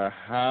no matter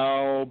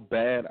how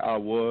bad I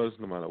was,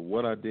 no matter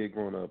what I did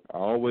growing up, I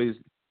always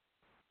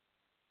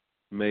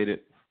made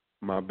it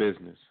my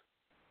business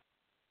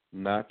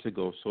not to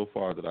go so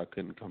far that I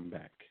couldn't come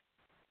back.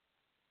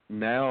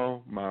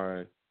 Now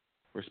my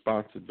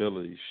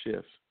responsibility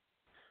shifts.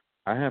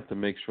 I have to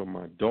make sure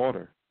my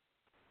daughter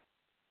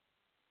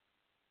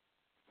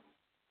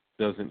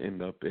doesn't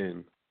end up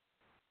in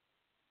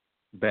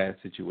bad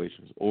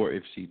situations. Or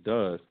if she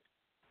does,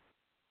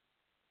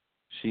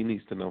 she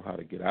needs to know how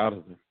to get out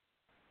of them.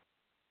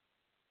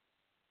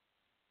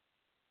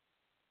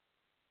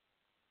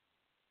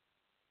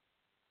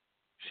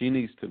 She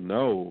needs to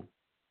know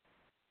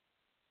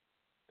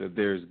that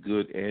there's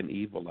good and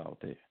evil out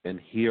there. And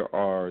here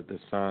are the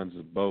signs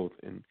of both.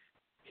 And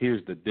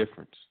here's the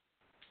difference.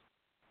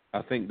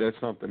 I think that's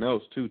something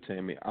else too,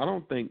 Tammy. I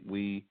don't think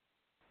we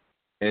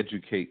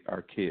educate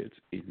our kids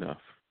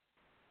enough.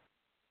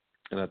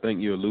 And I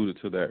think you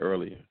alluded to that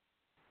earlier.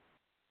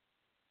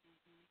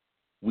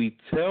 We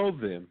tell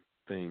them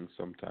things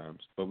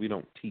sometimes, but we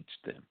don't teach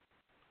them.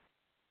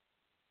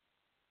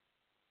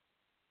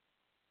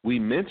 We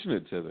mention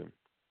it to them,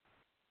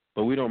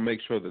 but we don't make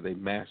sure that they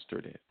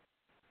mastered it.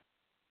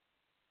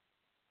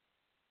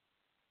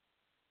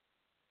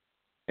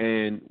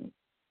 And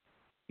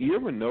you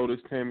ever notice,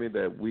 Tammy,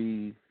 that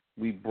we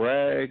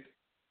brag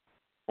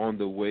on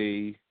the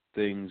way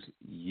things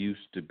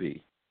used to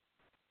be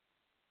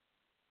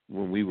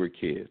when we were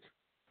kids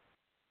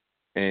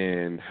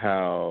and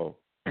how,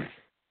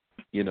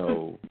 you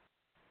know,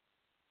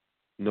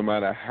 no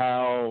matter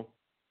how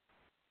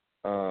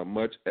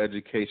much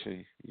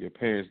education your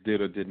parents did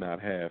or did not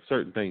have,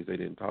 certain things they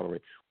didn't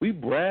tolerate. We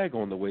brag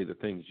on the way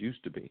that things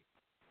used to be.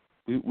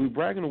 We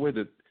brag on the way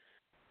that,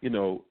 you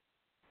know,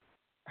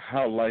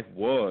 how life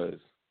was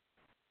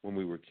when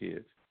we were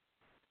kids.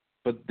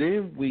 But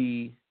then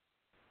we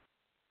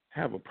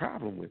have a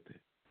problem with it.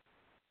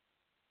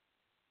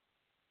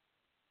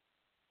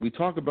 We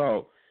talk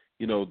about,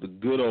 you know, the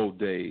good old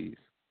days.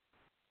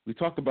 We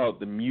talk about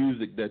the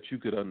music that you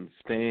could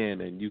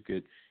understand and you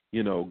could,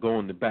 you know, go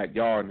in the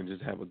backyard and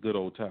just have a good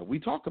old time. We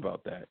talk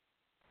about that.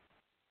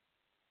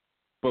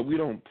 But we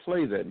don't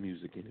play that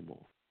music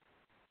anymore.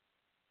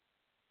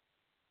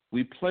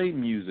 We play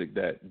music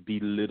that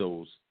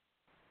belittles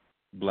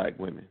black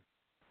women.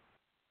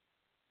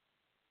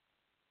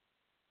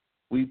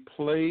 We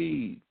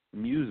play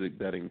music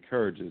that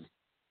encourages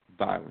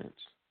violence.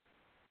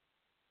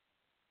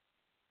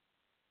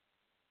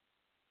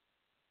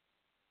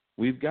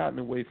 We've gotten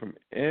away from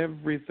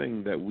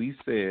everything that we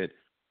said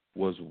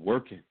was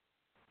working.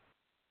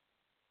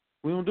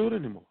 We don't do it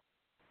anymore.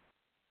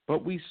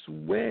 But we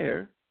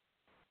swear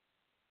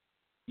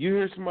You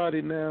hear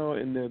somebody now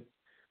in their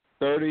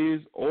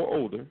 30s or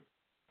older,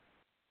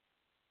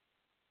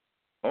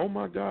 oh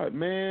my God,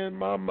 man,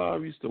 my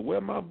mom used to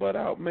wear my butt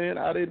out, man.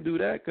 I didn't do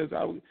that because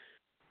I was.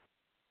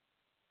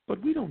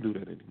 But we don't do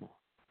that anymore.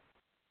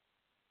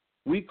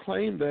 We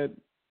claim that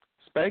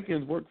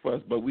spankings work for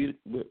us, but we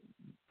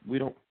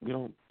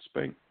don't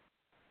spank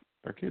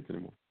our kids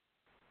anymore.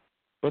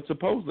 But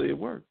supposedly it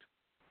worked.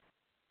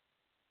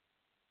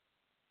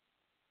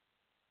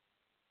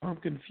 I'm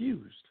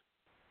confused.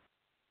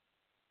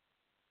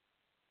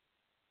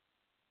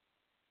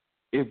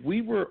 If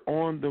we were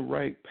on the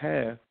right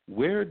path,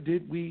 where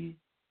did we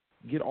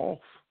get off?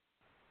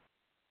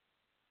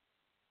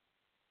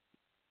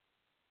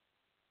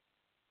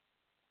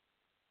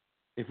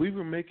 If we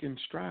were making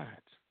strides,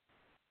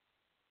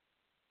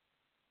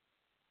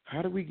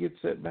 how did we get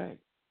set back?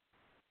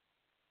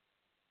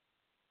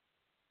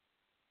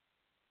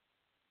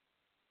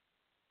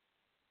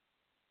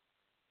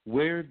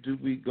 Where do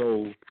we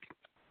go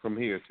from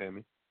here,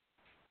 Tammy?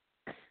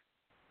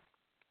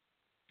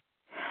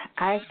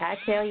 I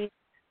tell you,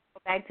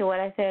 go back to what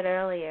I said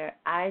earlier.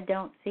 I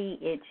don't see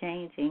it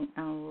changing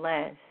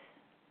unless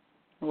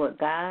what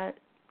God's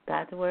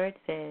word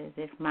says.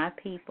 If my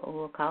people who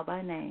are called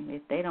by name,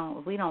 if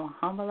we don't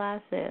humble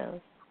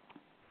ourselves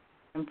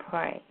and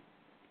pray,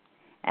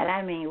 and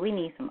I mean we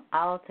need some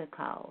altar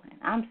calling.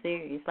 I'm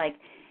serious. Like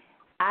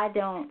I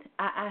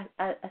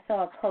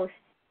saw a post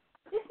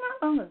just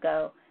not long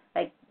ago.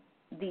 Like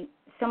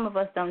some of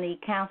us don't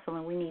need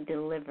counseling. We need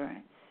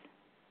deliverance.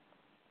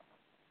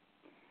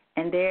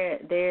 And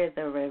there's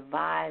a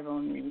revival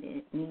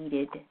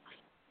needed.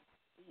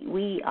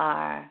 We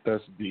are.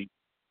 That's deep.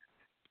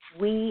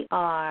 We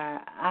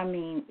are. I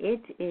mean,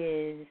 it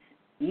is.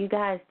 You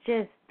guys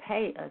just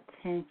pay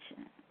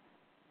attention.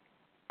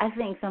 I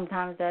think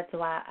sometimes that's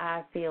why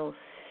I feel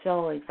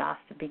so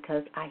exhausted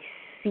because I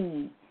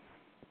see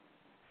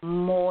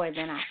more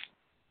than I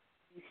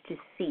used to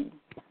see.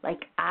 Like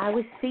I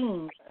was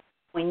seeing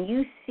when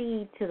you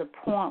see to the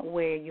point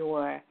where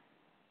your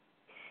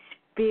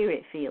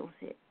spirit feels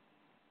it.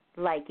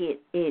 Like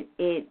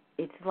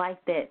it's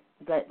like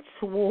that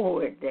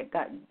sword that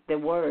got the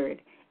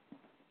word.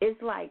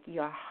 It's like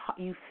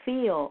you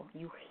feel,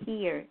 you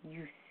hear,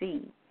 you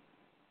see,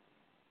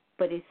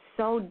 but it's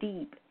so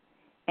deep,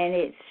 and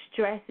it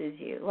stresses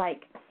you.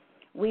 Like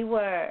we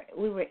were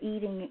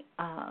eating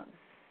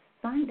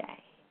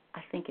Sunday,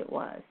 I think it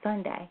was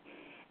Sunday,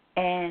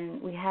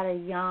 and we had a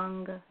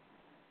young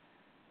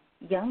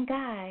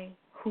guy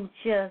who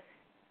just.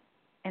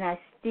 And I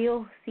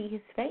still see his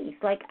face.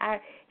 Like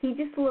he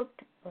just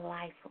looked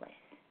lifeless,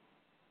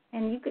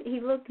 and he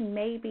looked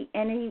maybe,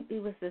 and he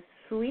was the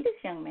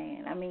sweetest young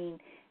man. I mean,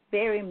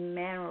 very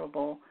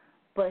mannerable,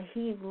 but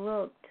he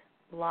looked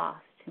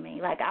lost to me.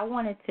 Like I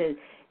wanted to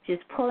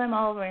just pull him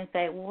over and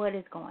say, "What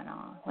is going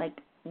on? Like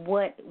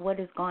what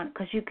is going?"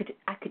 Because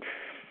I could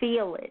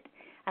feel it.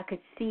 I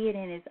could see it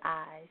in his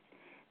eyes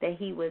that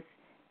he was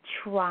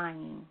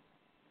trying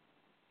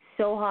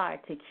so hard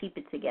to keep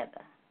it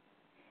together.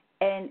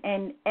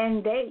 And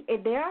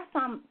there are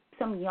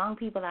some young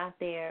people out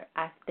there,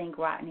 I think,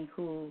 Rodney,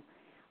 who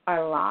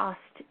are lost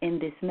in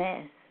this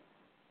mess.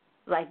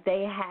 Like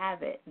they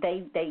have it.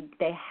 They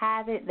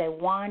have it, they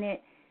want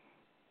it,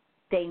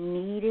 they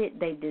need it,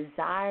 they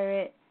desire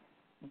it,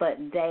 but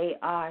they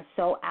are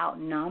so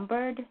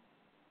outnumbered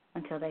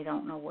until they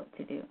don't know what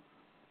to do.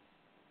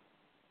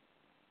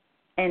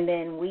 And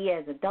then we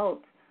as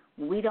adults,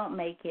 we don't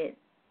make it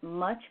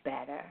much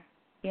better,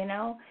 you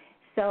know?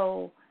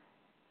 So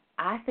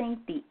I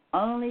think the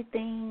only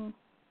thing,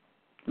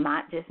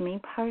 not just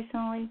me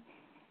personally,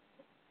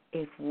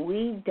 if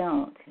we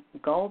don't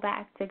go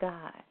back to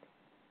God,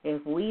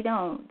 if we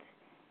don't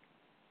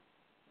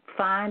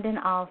find an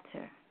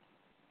altar,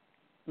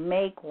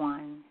 make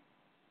one,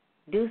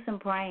 do some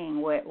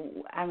praying,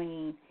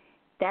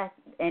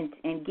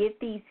 and get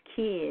these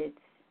kids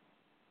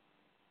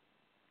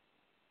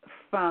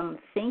from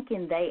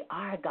thinking they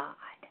are God,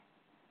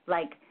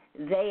 like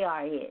they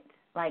are it,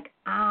 like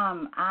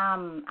I'm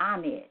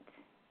it.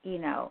 You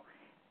know,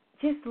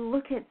 just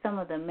look at some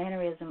of the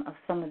mannerism of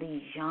some of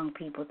these young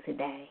people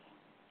today.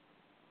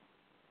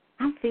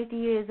 I'm 50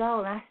 years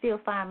old, and I still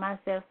find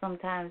myself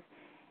sometimes,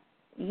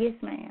 yes,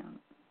 ma'am,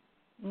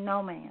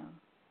 no, ma'am.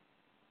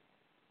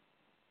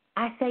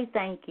 I say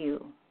thank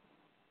you.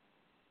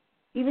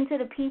 Even to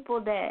the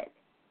people that,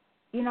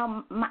 you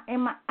know,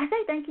 I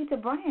say thank you to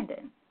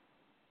Brandon.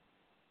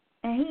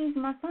 And he's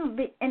my son.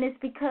 And it's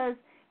because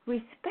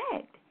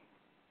respect.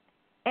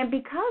 And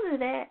because of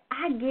that,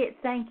 I get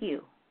thank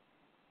you.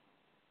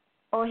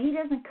 Or he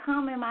doesn't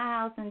come in my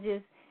house and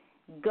just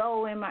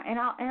go in my, and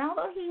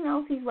although he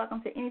knows he's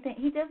welcome to anything,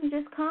 he doesn't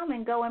just come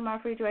and go in my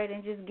refrigerator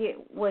and just get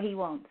what he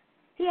wants.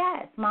 He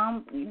asks,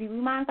 Mom, do you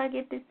mind if I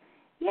get this?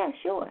 Yeah,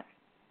 sure.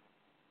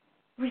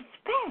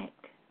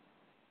 Respect.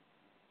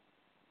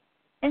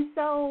 And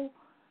so,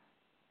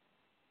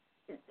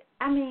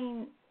 I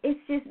mean, it's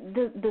just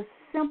the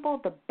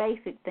simple, the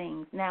basic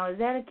things. Now, is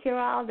that a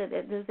cure-all?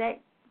 Does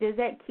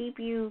that keep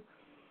you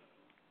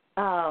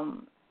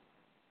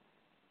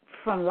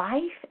from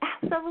life?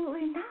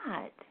 Absolutely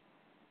not.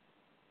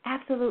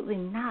 Absolutely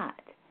not.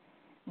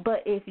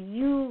 But if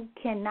you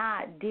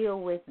cannot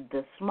deal with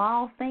the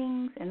small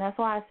things, and that's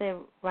why I said,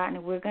 Rodney,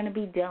 we're going to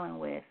be dealing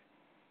with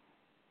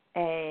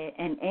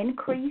an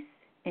increase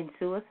in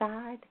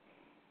suicide.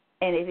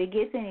 And if it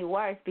gets any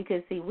worse,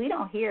 because, see, we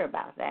don't hear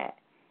about that.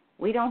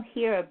 We don't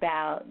hear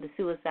about the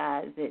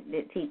suicides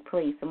that take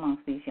place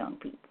amongst these young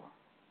people.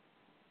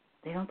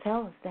 They don't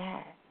tell us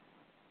that.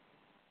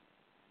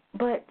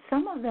 But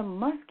some of them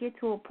must get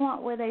to a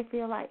point where they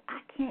feel like,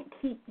 I can't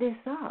keep this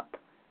up.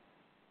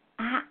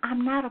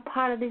 I'm not a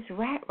part of this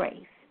rat race.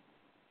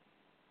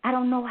 I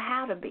don't know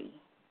how to be.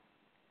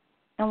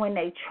 And when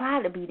they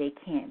try to be, they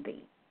can't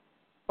be.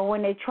 Or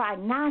when they try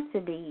not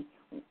to be,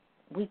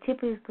 we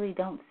typically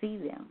don't see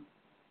them.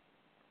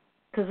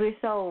 Because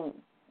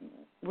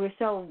we're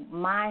so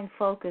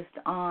mind-focused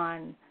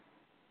on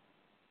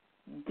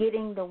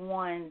getting the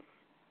ones,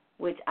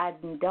 which I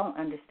don't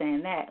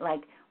understand that.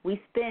 Like,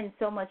 we spend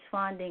so much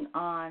funding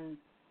on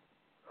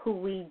who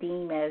we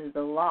deem as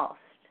the lost.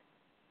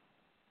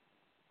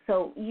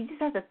 So you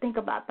just have to think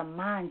about the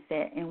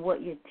mindset and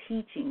what you're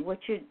teaching,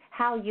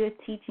 how you're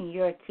teaching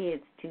your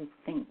kids to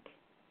think.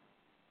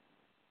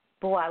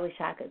 Boy, I wish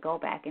I could go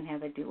back and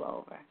have a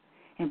do-over.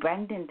 And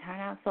Brandon didn't turn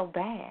out so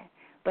bad,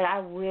 but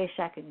I wish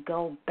I could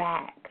go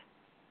back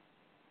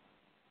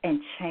and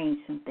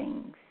change some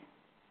things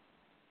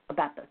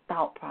about the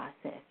thought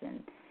process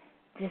and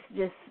just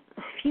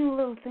a few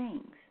little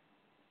things.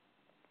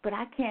 But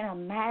I can't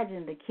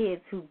imagine the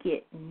kids who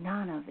get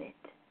none of it.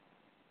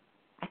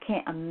 I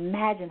can't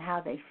imagine how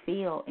they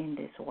feel in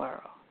this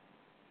world,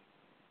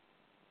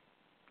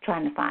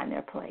 trying to find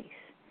their place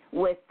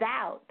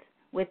without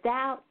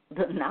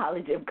the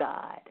knowledge of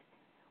God,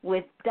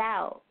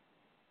 without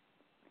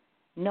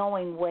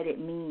knowing what it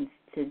means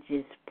to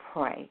just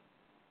pray.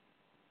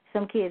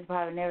 Some kids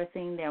probably never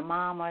seen their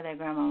mom or their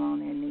grandma on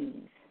their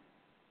knees,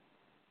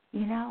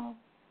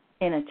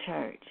 in a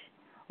church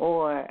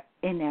or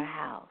in their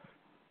house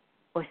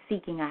or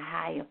seeking a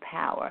higher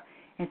power.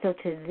 And so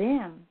to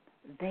them,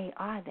 they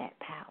are that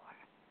power.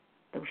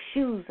 Those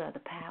shoes are the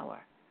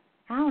power.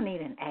 I don't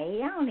need an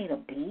A. I don't need a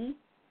B.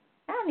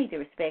 I don't need to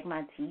respect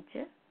my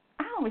teacher.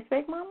 I don't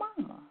respect my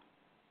mama.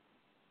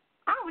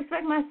 I don't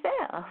respect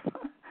myself.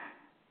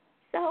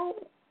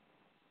 So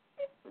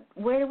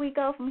where do we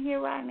go from here,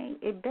 Rodney?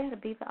 It better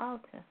be the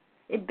altar.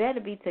 It better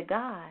be to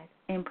God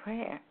in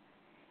prayer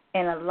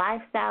and a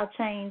lifestyle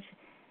change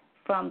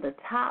from the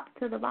top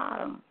to the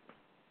bottom.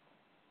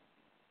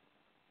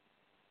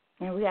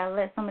 And we got to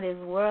let some of this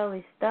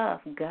worldly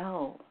stuff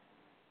go,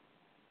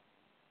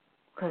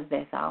 because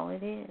that's all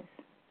it is.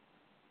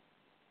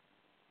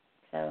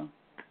 So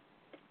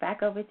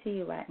back over to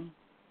you, Rodney.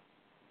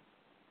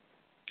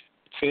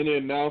 Any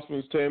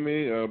announcements,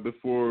 Tammy,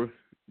 before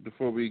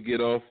we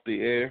get off the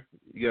air?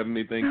 You got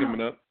anything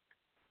coming up?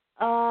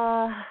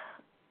 I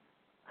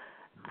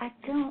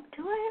don't.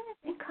 Do I have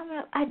anything coming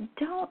up? I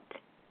don't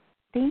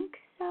think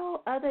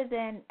so, other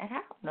than, and I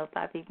don't know if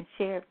I've even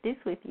shared this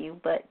with you,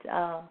 but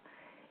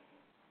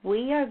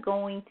we are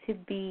going to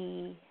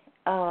be,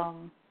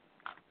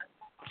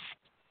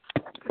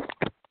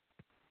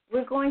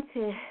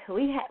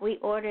 we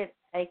ordered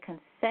a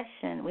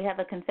concession. We have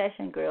a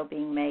concession grill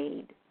being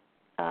made.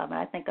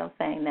 I think I'm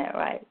saying that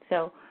right.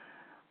 So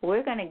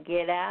we're going to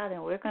get out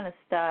and we're going to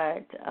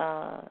start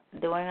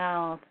doing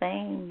our own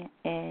thing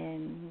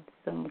and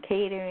some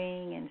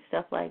catering and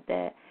stuff like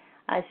that.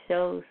 I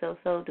so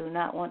do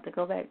not want to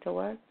go back to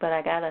work, but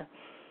I got to,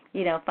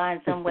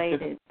 find some way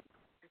to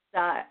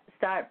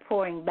start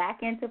pouring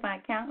back into my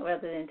account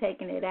rather than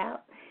taking it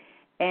out.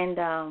 And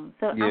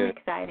so yeah. I'm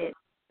excited.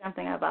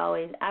 Something I've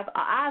always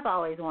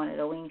wanted,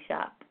 a wing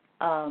shop.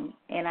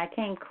 And I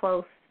came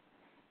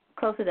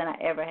closer than I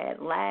ever had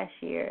last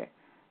year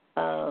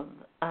of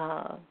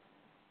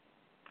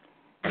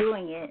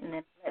doing it, and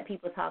then let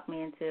people talk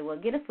me into, well,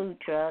 get a food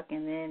truck,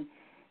 and then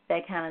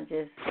that kind of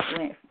just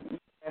went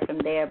from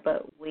there.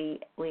 But we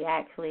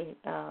actually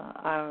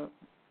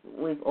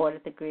we've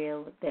ordered the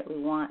grill that we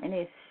want, and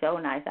it's so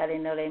nice. I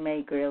didn't know they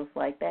made grills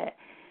like that,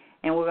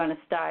 and we're going to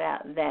start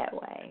out that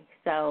way.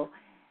 So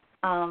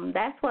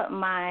that's what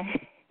my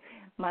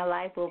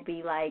life will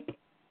be like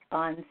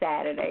on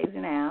Saturdays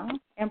now,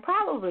 and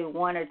probably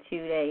 1 or 2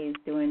 days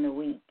during the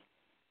week.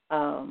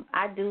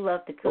 I do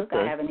love to cook. Okay.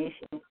 I have an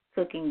issue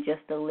cooking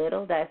just a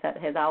little. That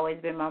has always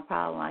been my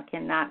problem. I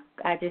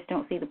just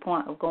don't see the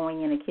point of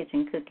going in a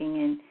kitchen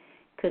cooking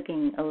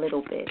a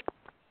little bit.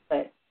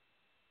 But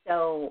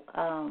so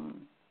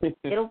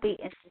it'll be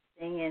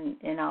interesting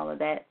and all of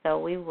that. So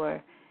we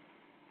were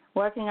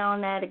working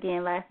on that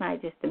again last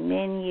night, just the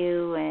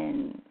menu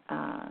and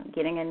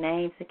getting a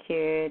name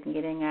secured and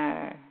getting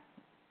our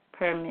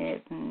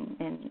permits,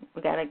 and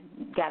we gotta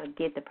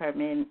get the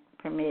permits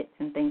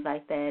and things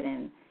like that,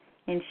 and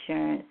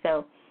insurance.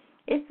 So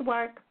it's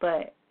work,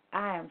 but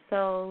I am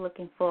so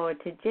looking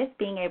forward to just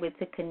being able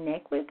to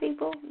connect with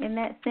people in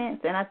that sense,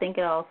 and I think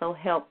it'll also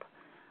help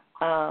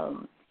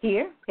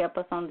help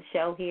us on the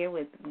show here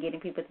with getting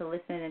people to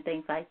listen and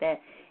things like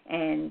that,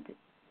 and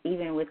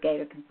even with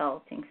Gator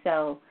Consulting.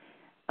 So,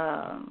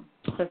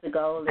 because the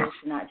goal is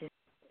to not just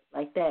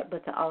like that,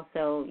 but to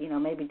also,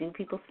 maybe do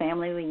people's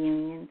family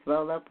reunions,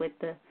 roll up with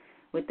the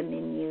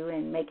menu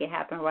and make it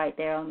happen right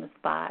there on the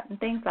spot and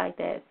things like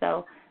that.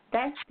 So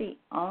that's the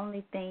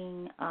only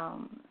thing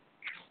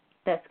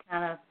that's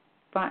kind of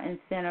front and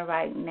center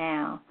right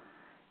now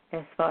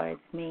as far as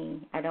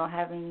me. I don't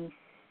have any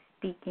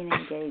speaking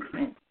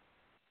engagements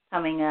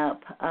coming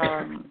up.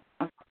 I'm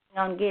working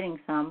on getting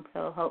some,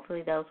 so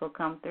hopefully those will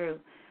come through.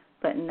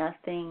 But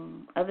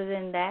nothing other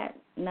than that,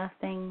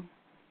 nothing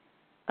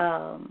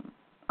on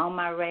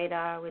my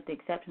radar, with the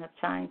exception of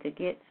trying to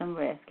get some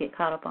rest, get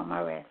caught up on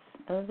my rest.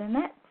 Other than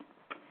that,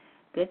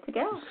 good to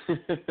go.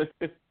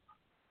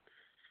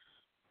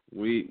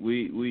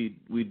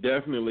 We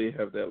definitely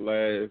have that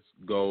last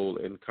goal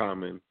in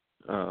common.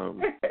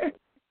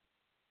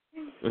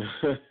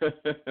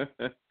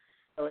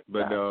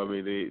 But no, I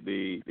mean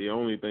the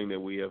only thing that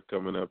we have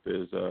coming up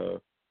is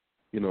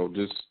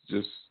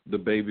just the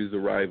baby's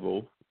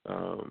arrival.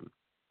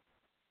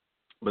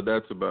 But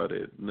that's about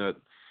it.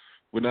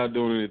 We're not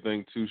doing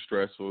anything too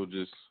stressful,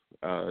 just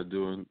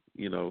doing,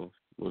 little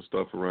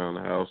stuff around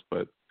the house,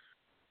 but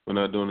we're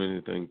not doing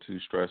anything too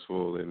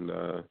stressful and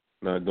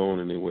not going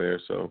anywhere.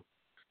 So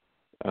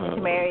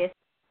Mary is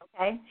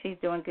okay. She's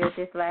doing good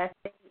this last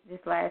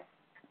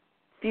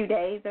few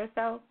days or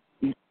so.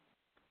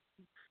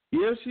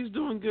 Yeah, she's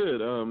doing good.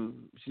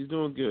 She's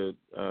doing good.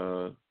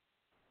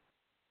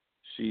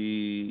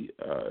 She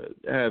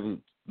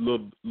having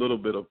little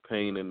bit of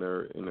pain in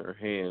her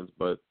hands,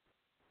 but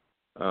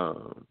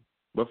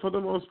for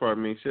the most part,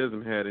 I mean, she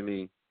hasn't had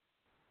any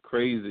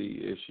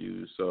crazy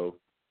issues. So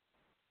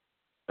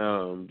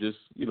just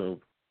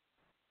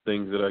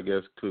things that I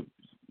guess could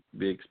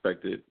be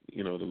expected.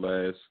 The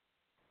last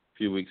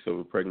few weeks of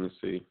a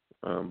pregnancy.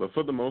 But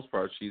for the most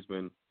part, she's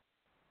been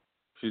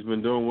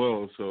doing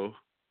well. So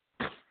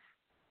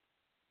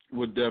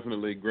we're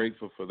definitely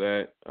grateful for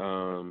that.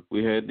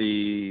 We had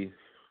the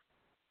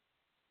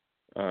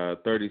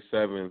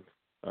 37th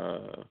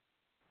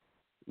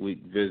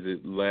week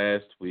visit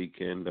last week,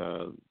 and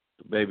the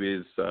baby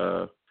is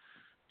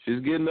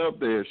she's getting up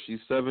there. She's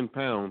 7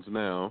 pounds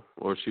now,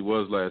 or she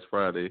was last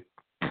Friday.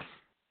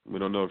 We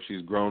don't know if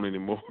she's grown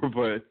anymore,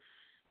 but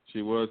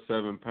she was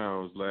 7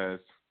 pounds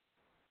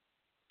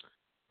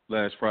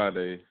last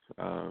Friday.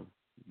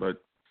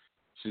 But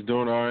she's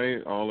doing all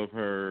right. All of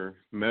her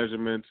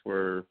measurements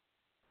were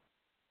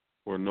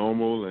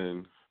normal,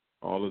 and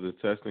all of the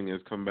testing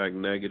has come back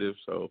negative.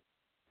 So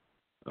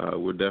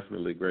we're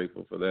definitely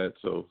grateful for that.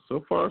 So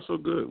far, so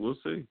good. We'll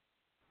see.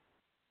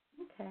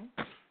 Okay.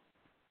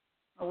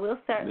 Well, we'll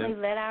certainly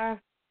let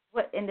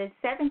and the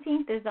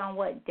 17th is on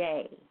what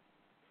day?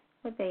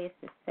 What day is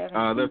the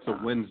 17th? That's a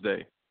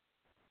Wednesday.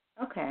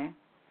 Okay.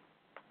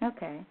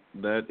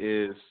 That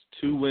is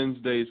 2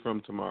 Wednesdays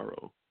from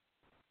tomorrow.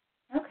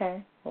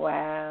 Okay.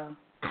 Wow.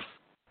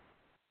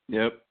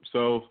 Yep.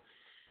 So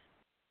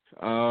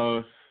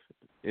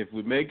if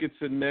we make it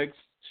to next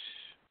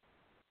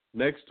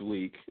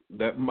week,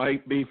 that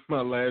might be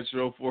my last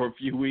show for a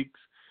few weeks.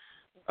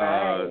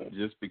 Right.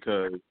 Just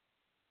because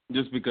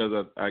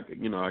I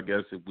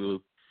guess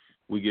if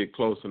we get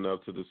close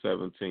enough to the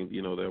 17th,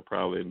 they'll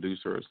probably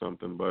induce her or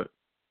something. But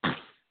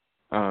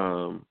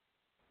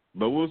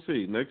we'll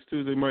see. Next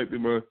Tuesday might be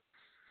my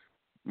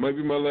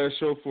last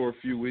show for a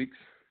few weeks.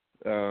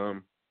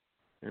 And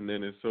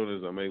then as soon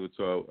as I'm able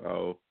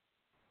to,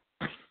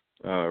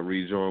 I'll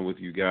rejoin with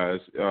you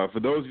guys. For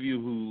those of you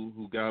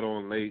who got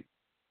on late,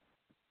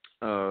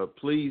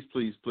 please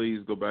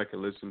go back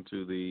and listen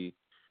to the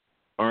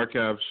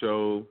archive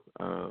show.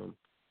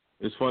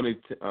 It's funny,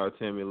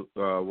 Tammy,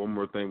 one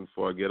more thing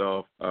before I get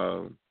off.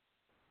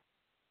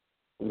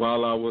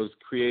 While I was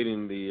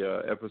creating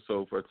the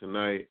episode for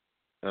tonight,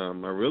 I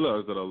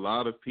realized that a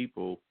lot of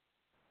people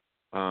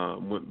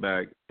went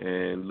back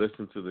and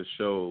listened to the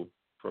show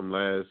from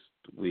last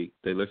week.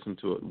 They listened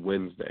to it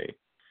Wednesday.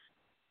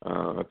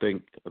 I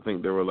think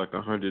there were like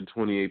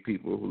 128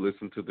 people who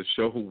listened to the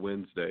show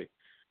Wednesday.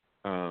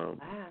 Wow.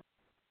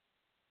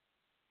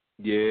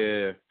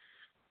 Yeah.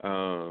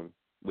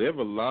 We have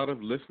a lot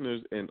of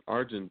listeners in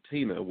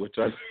Argentina, which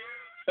I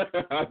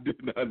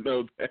did not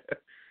know that.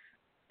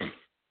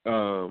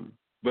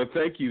 But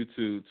thank you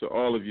to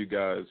all of you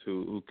guys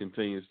who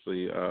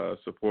continuously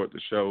support the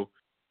show.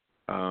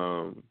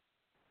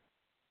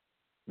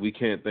 We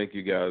can't thank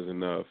you guys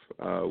enough.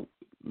 No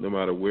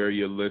matter where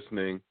you're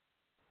listening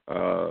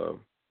or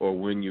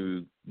when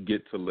you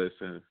get to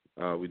listen,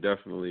 we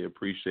definitely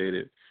appreciate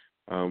it.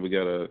 We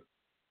got a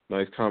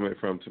nice comment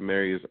from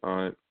Tamaria's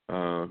aunt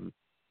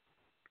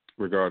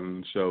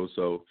regarding the show.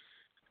 So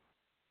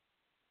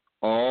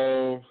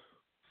all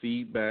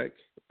feedback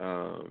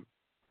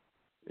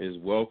is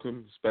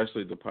welcome,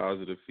 especially the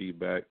positive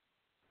feedback.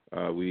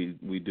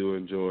 We do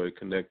enjoy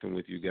connecting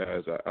with you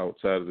guys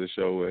outside of the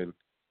show, and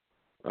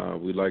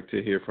we'd like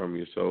to hear from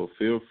you. So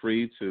feel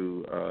free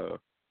to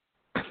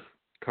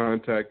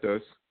contact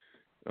us,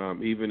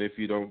 even if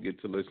you don't get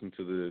to listen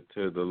to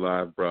the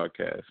live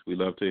broadcast. We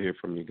love to hear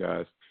from you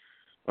guys.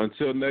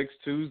 Until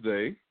next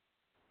Tuesday,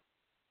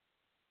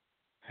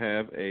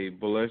 Have a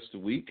blessed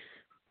week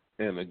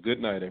and a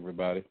good night,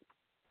 everybody.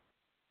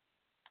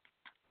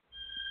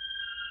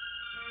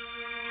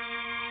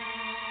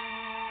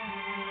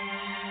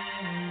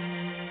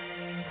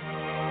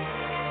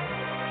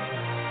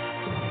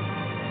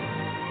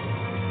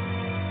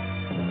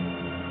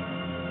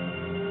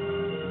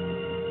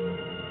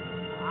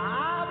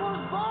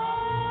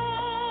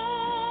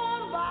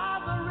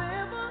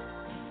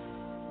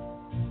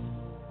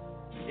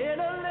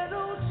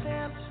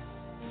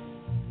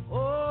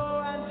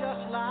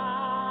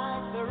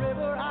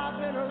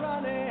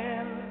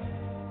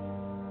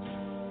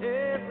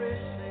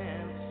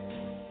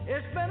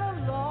 It's been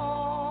a long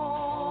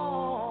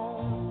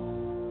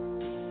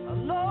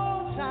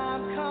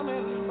time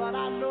coming, but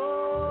I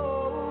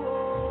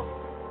know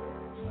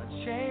a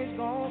change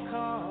gonna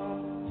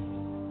come.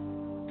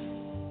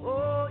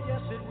 Oh,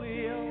 yes it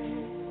will.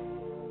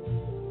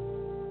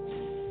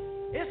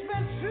 It's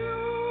been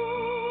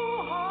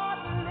too hard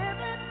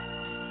living,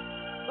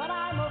 but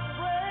I'm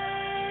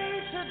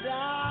afraid to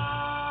die.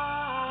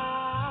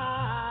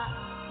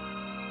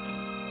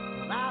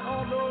 I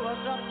don't know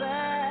what's up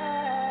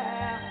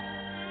there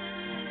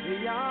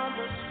beyond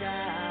the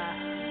sky.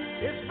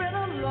 It's been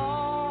a long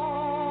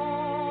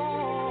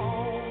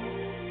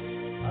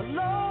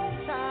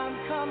time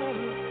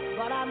coming,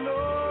 but I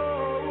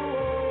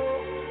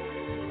know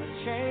a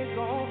change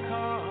gonna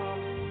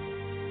come.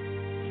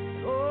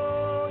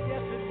 Oh,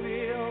 yes it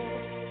will.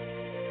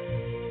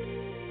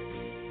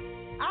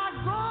 I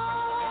go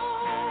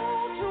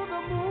to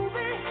the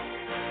movie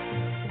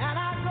and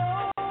I go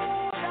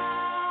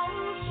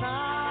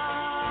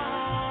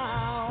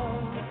downtown.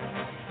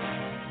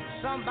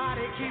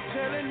 Somebody keep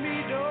telling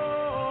me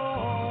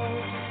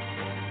don't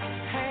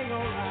hang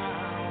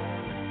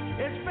around.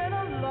 It's been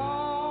a long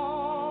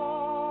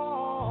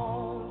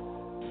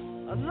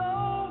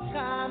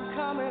time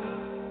coming,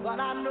 but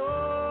I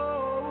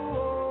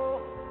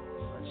know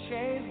a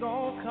change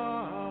gonna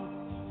come.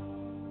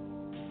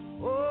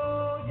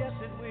 Oh, yes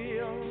it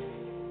will.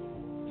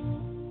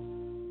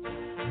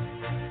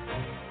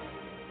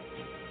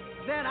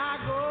 Then I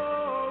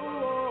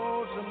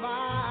go to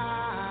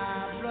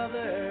my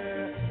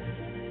brother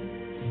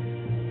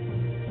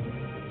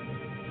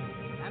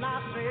and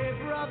I say,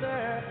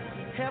 brother,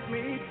 help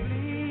me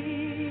please.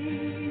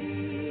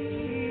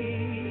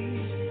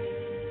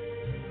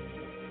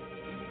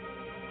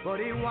 But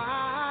he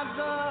winds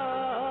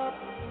up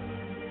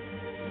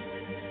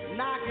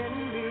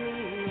knocking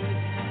me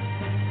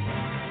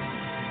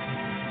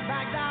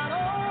back down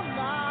on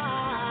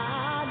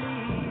my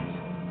knees.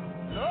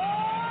 Lord,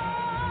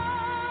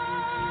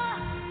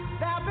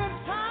 there've been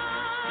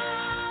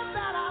times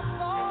that I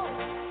thought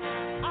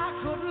I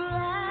could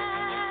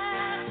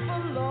last so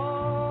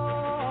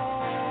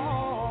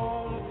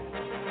long,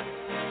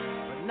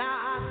 but now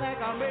I think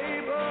I'm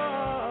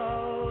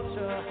able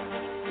to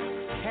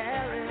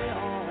carry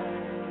on.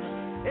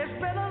 It's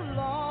been a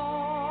long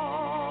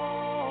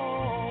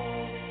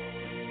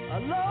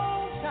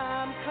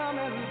time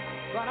coming,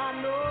 but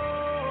I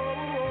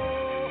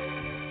know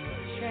a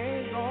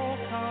change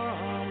gonna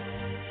come.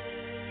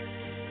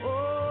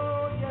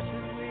 Oh, yes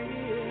it will.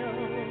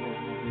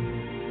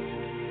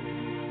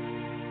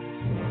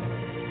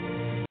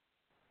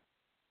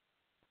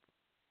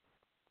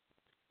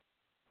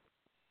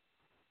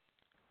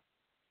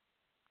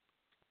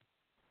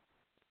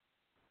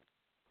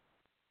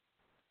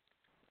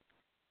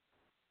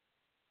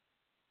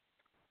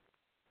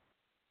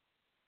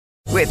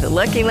 With the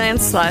Lucky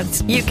Land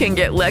Slots, you can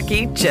get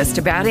lucky just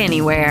about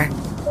anywhere.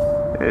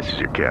 This is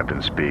your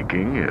captain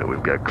speaking.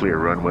 We've got clear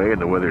runway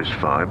and the weather's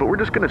fine, but we're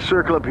just going to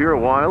circle up here a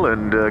while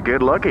and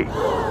get lucky.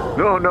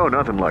 No,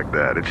 nothing like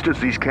that. It's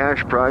just these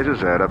cash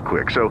prizes add up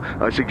quick. So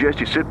I suggest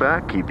you sit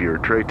back, keep your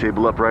tray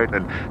table upright,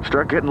 and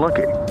start getting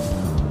lucky.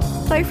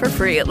 Play for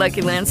free at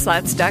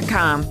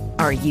LuckyLandSlots.com.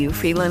 Are you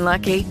feeling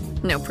lucky?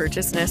 No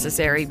purchase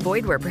necessary.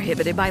 Void where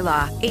prohibited by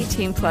law.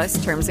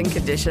 18+ terms and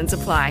conditions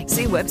apply.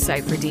 See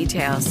website for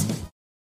details.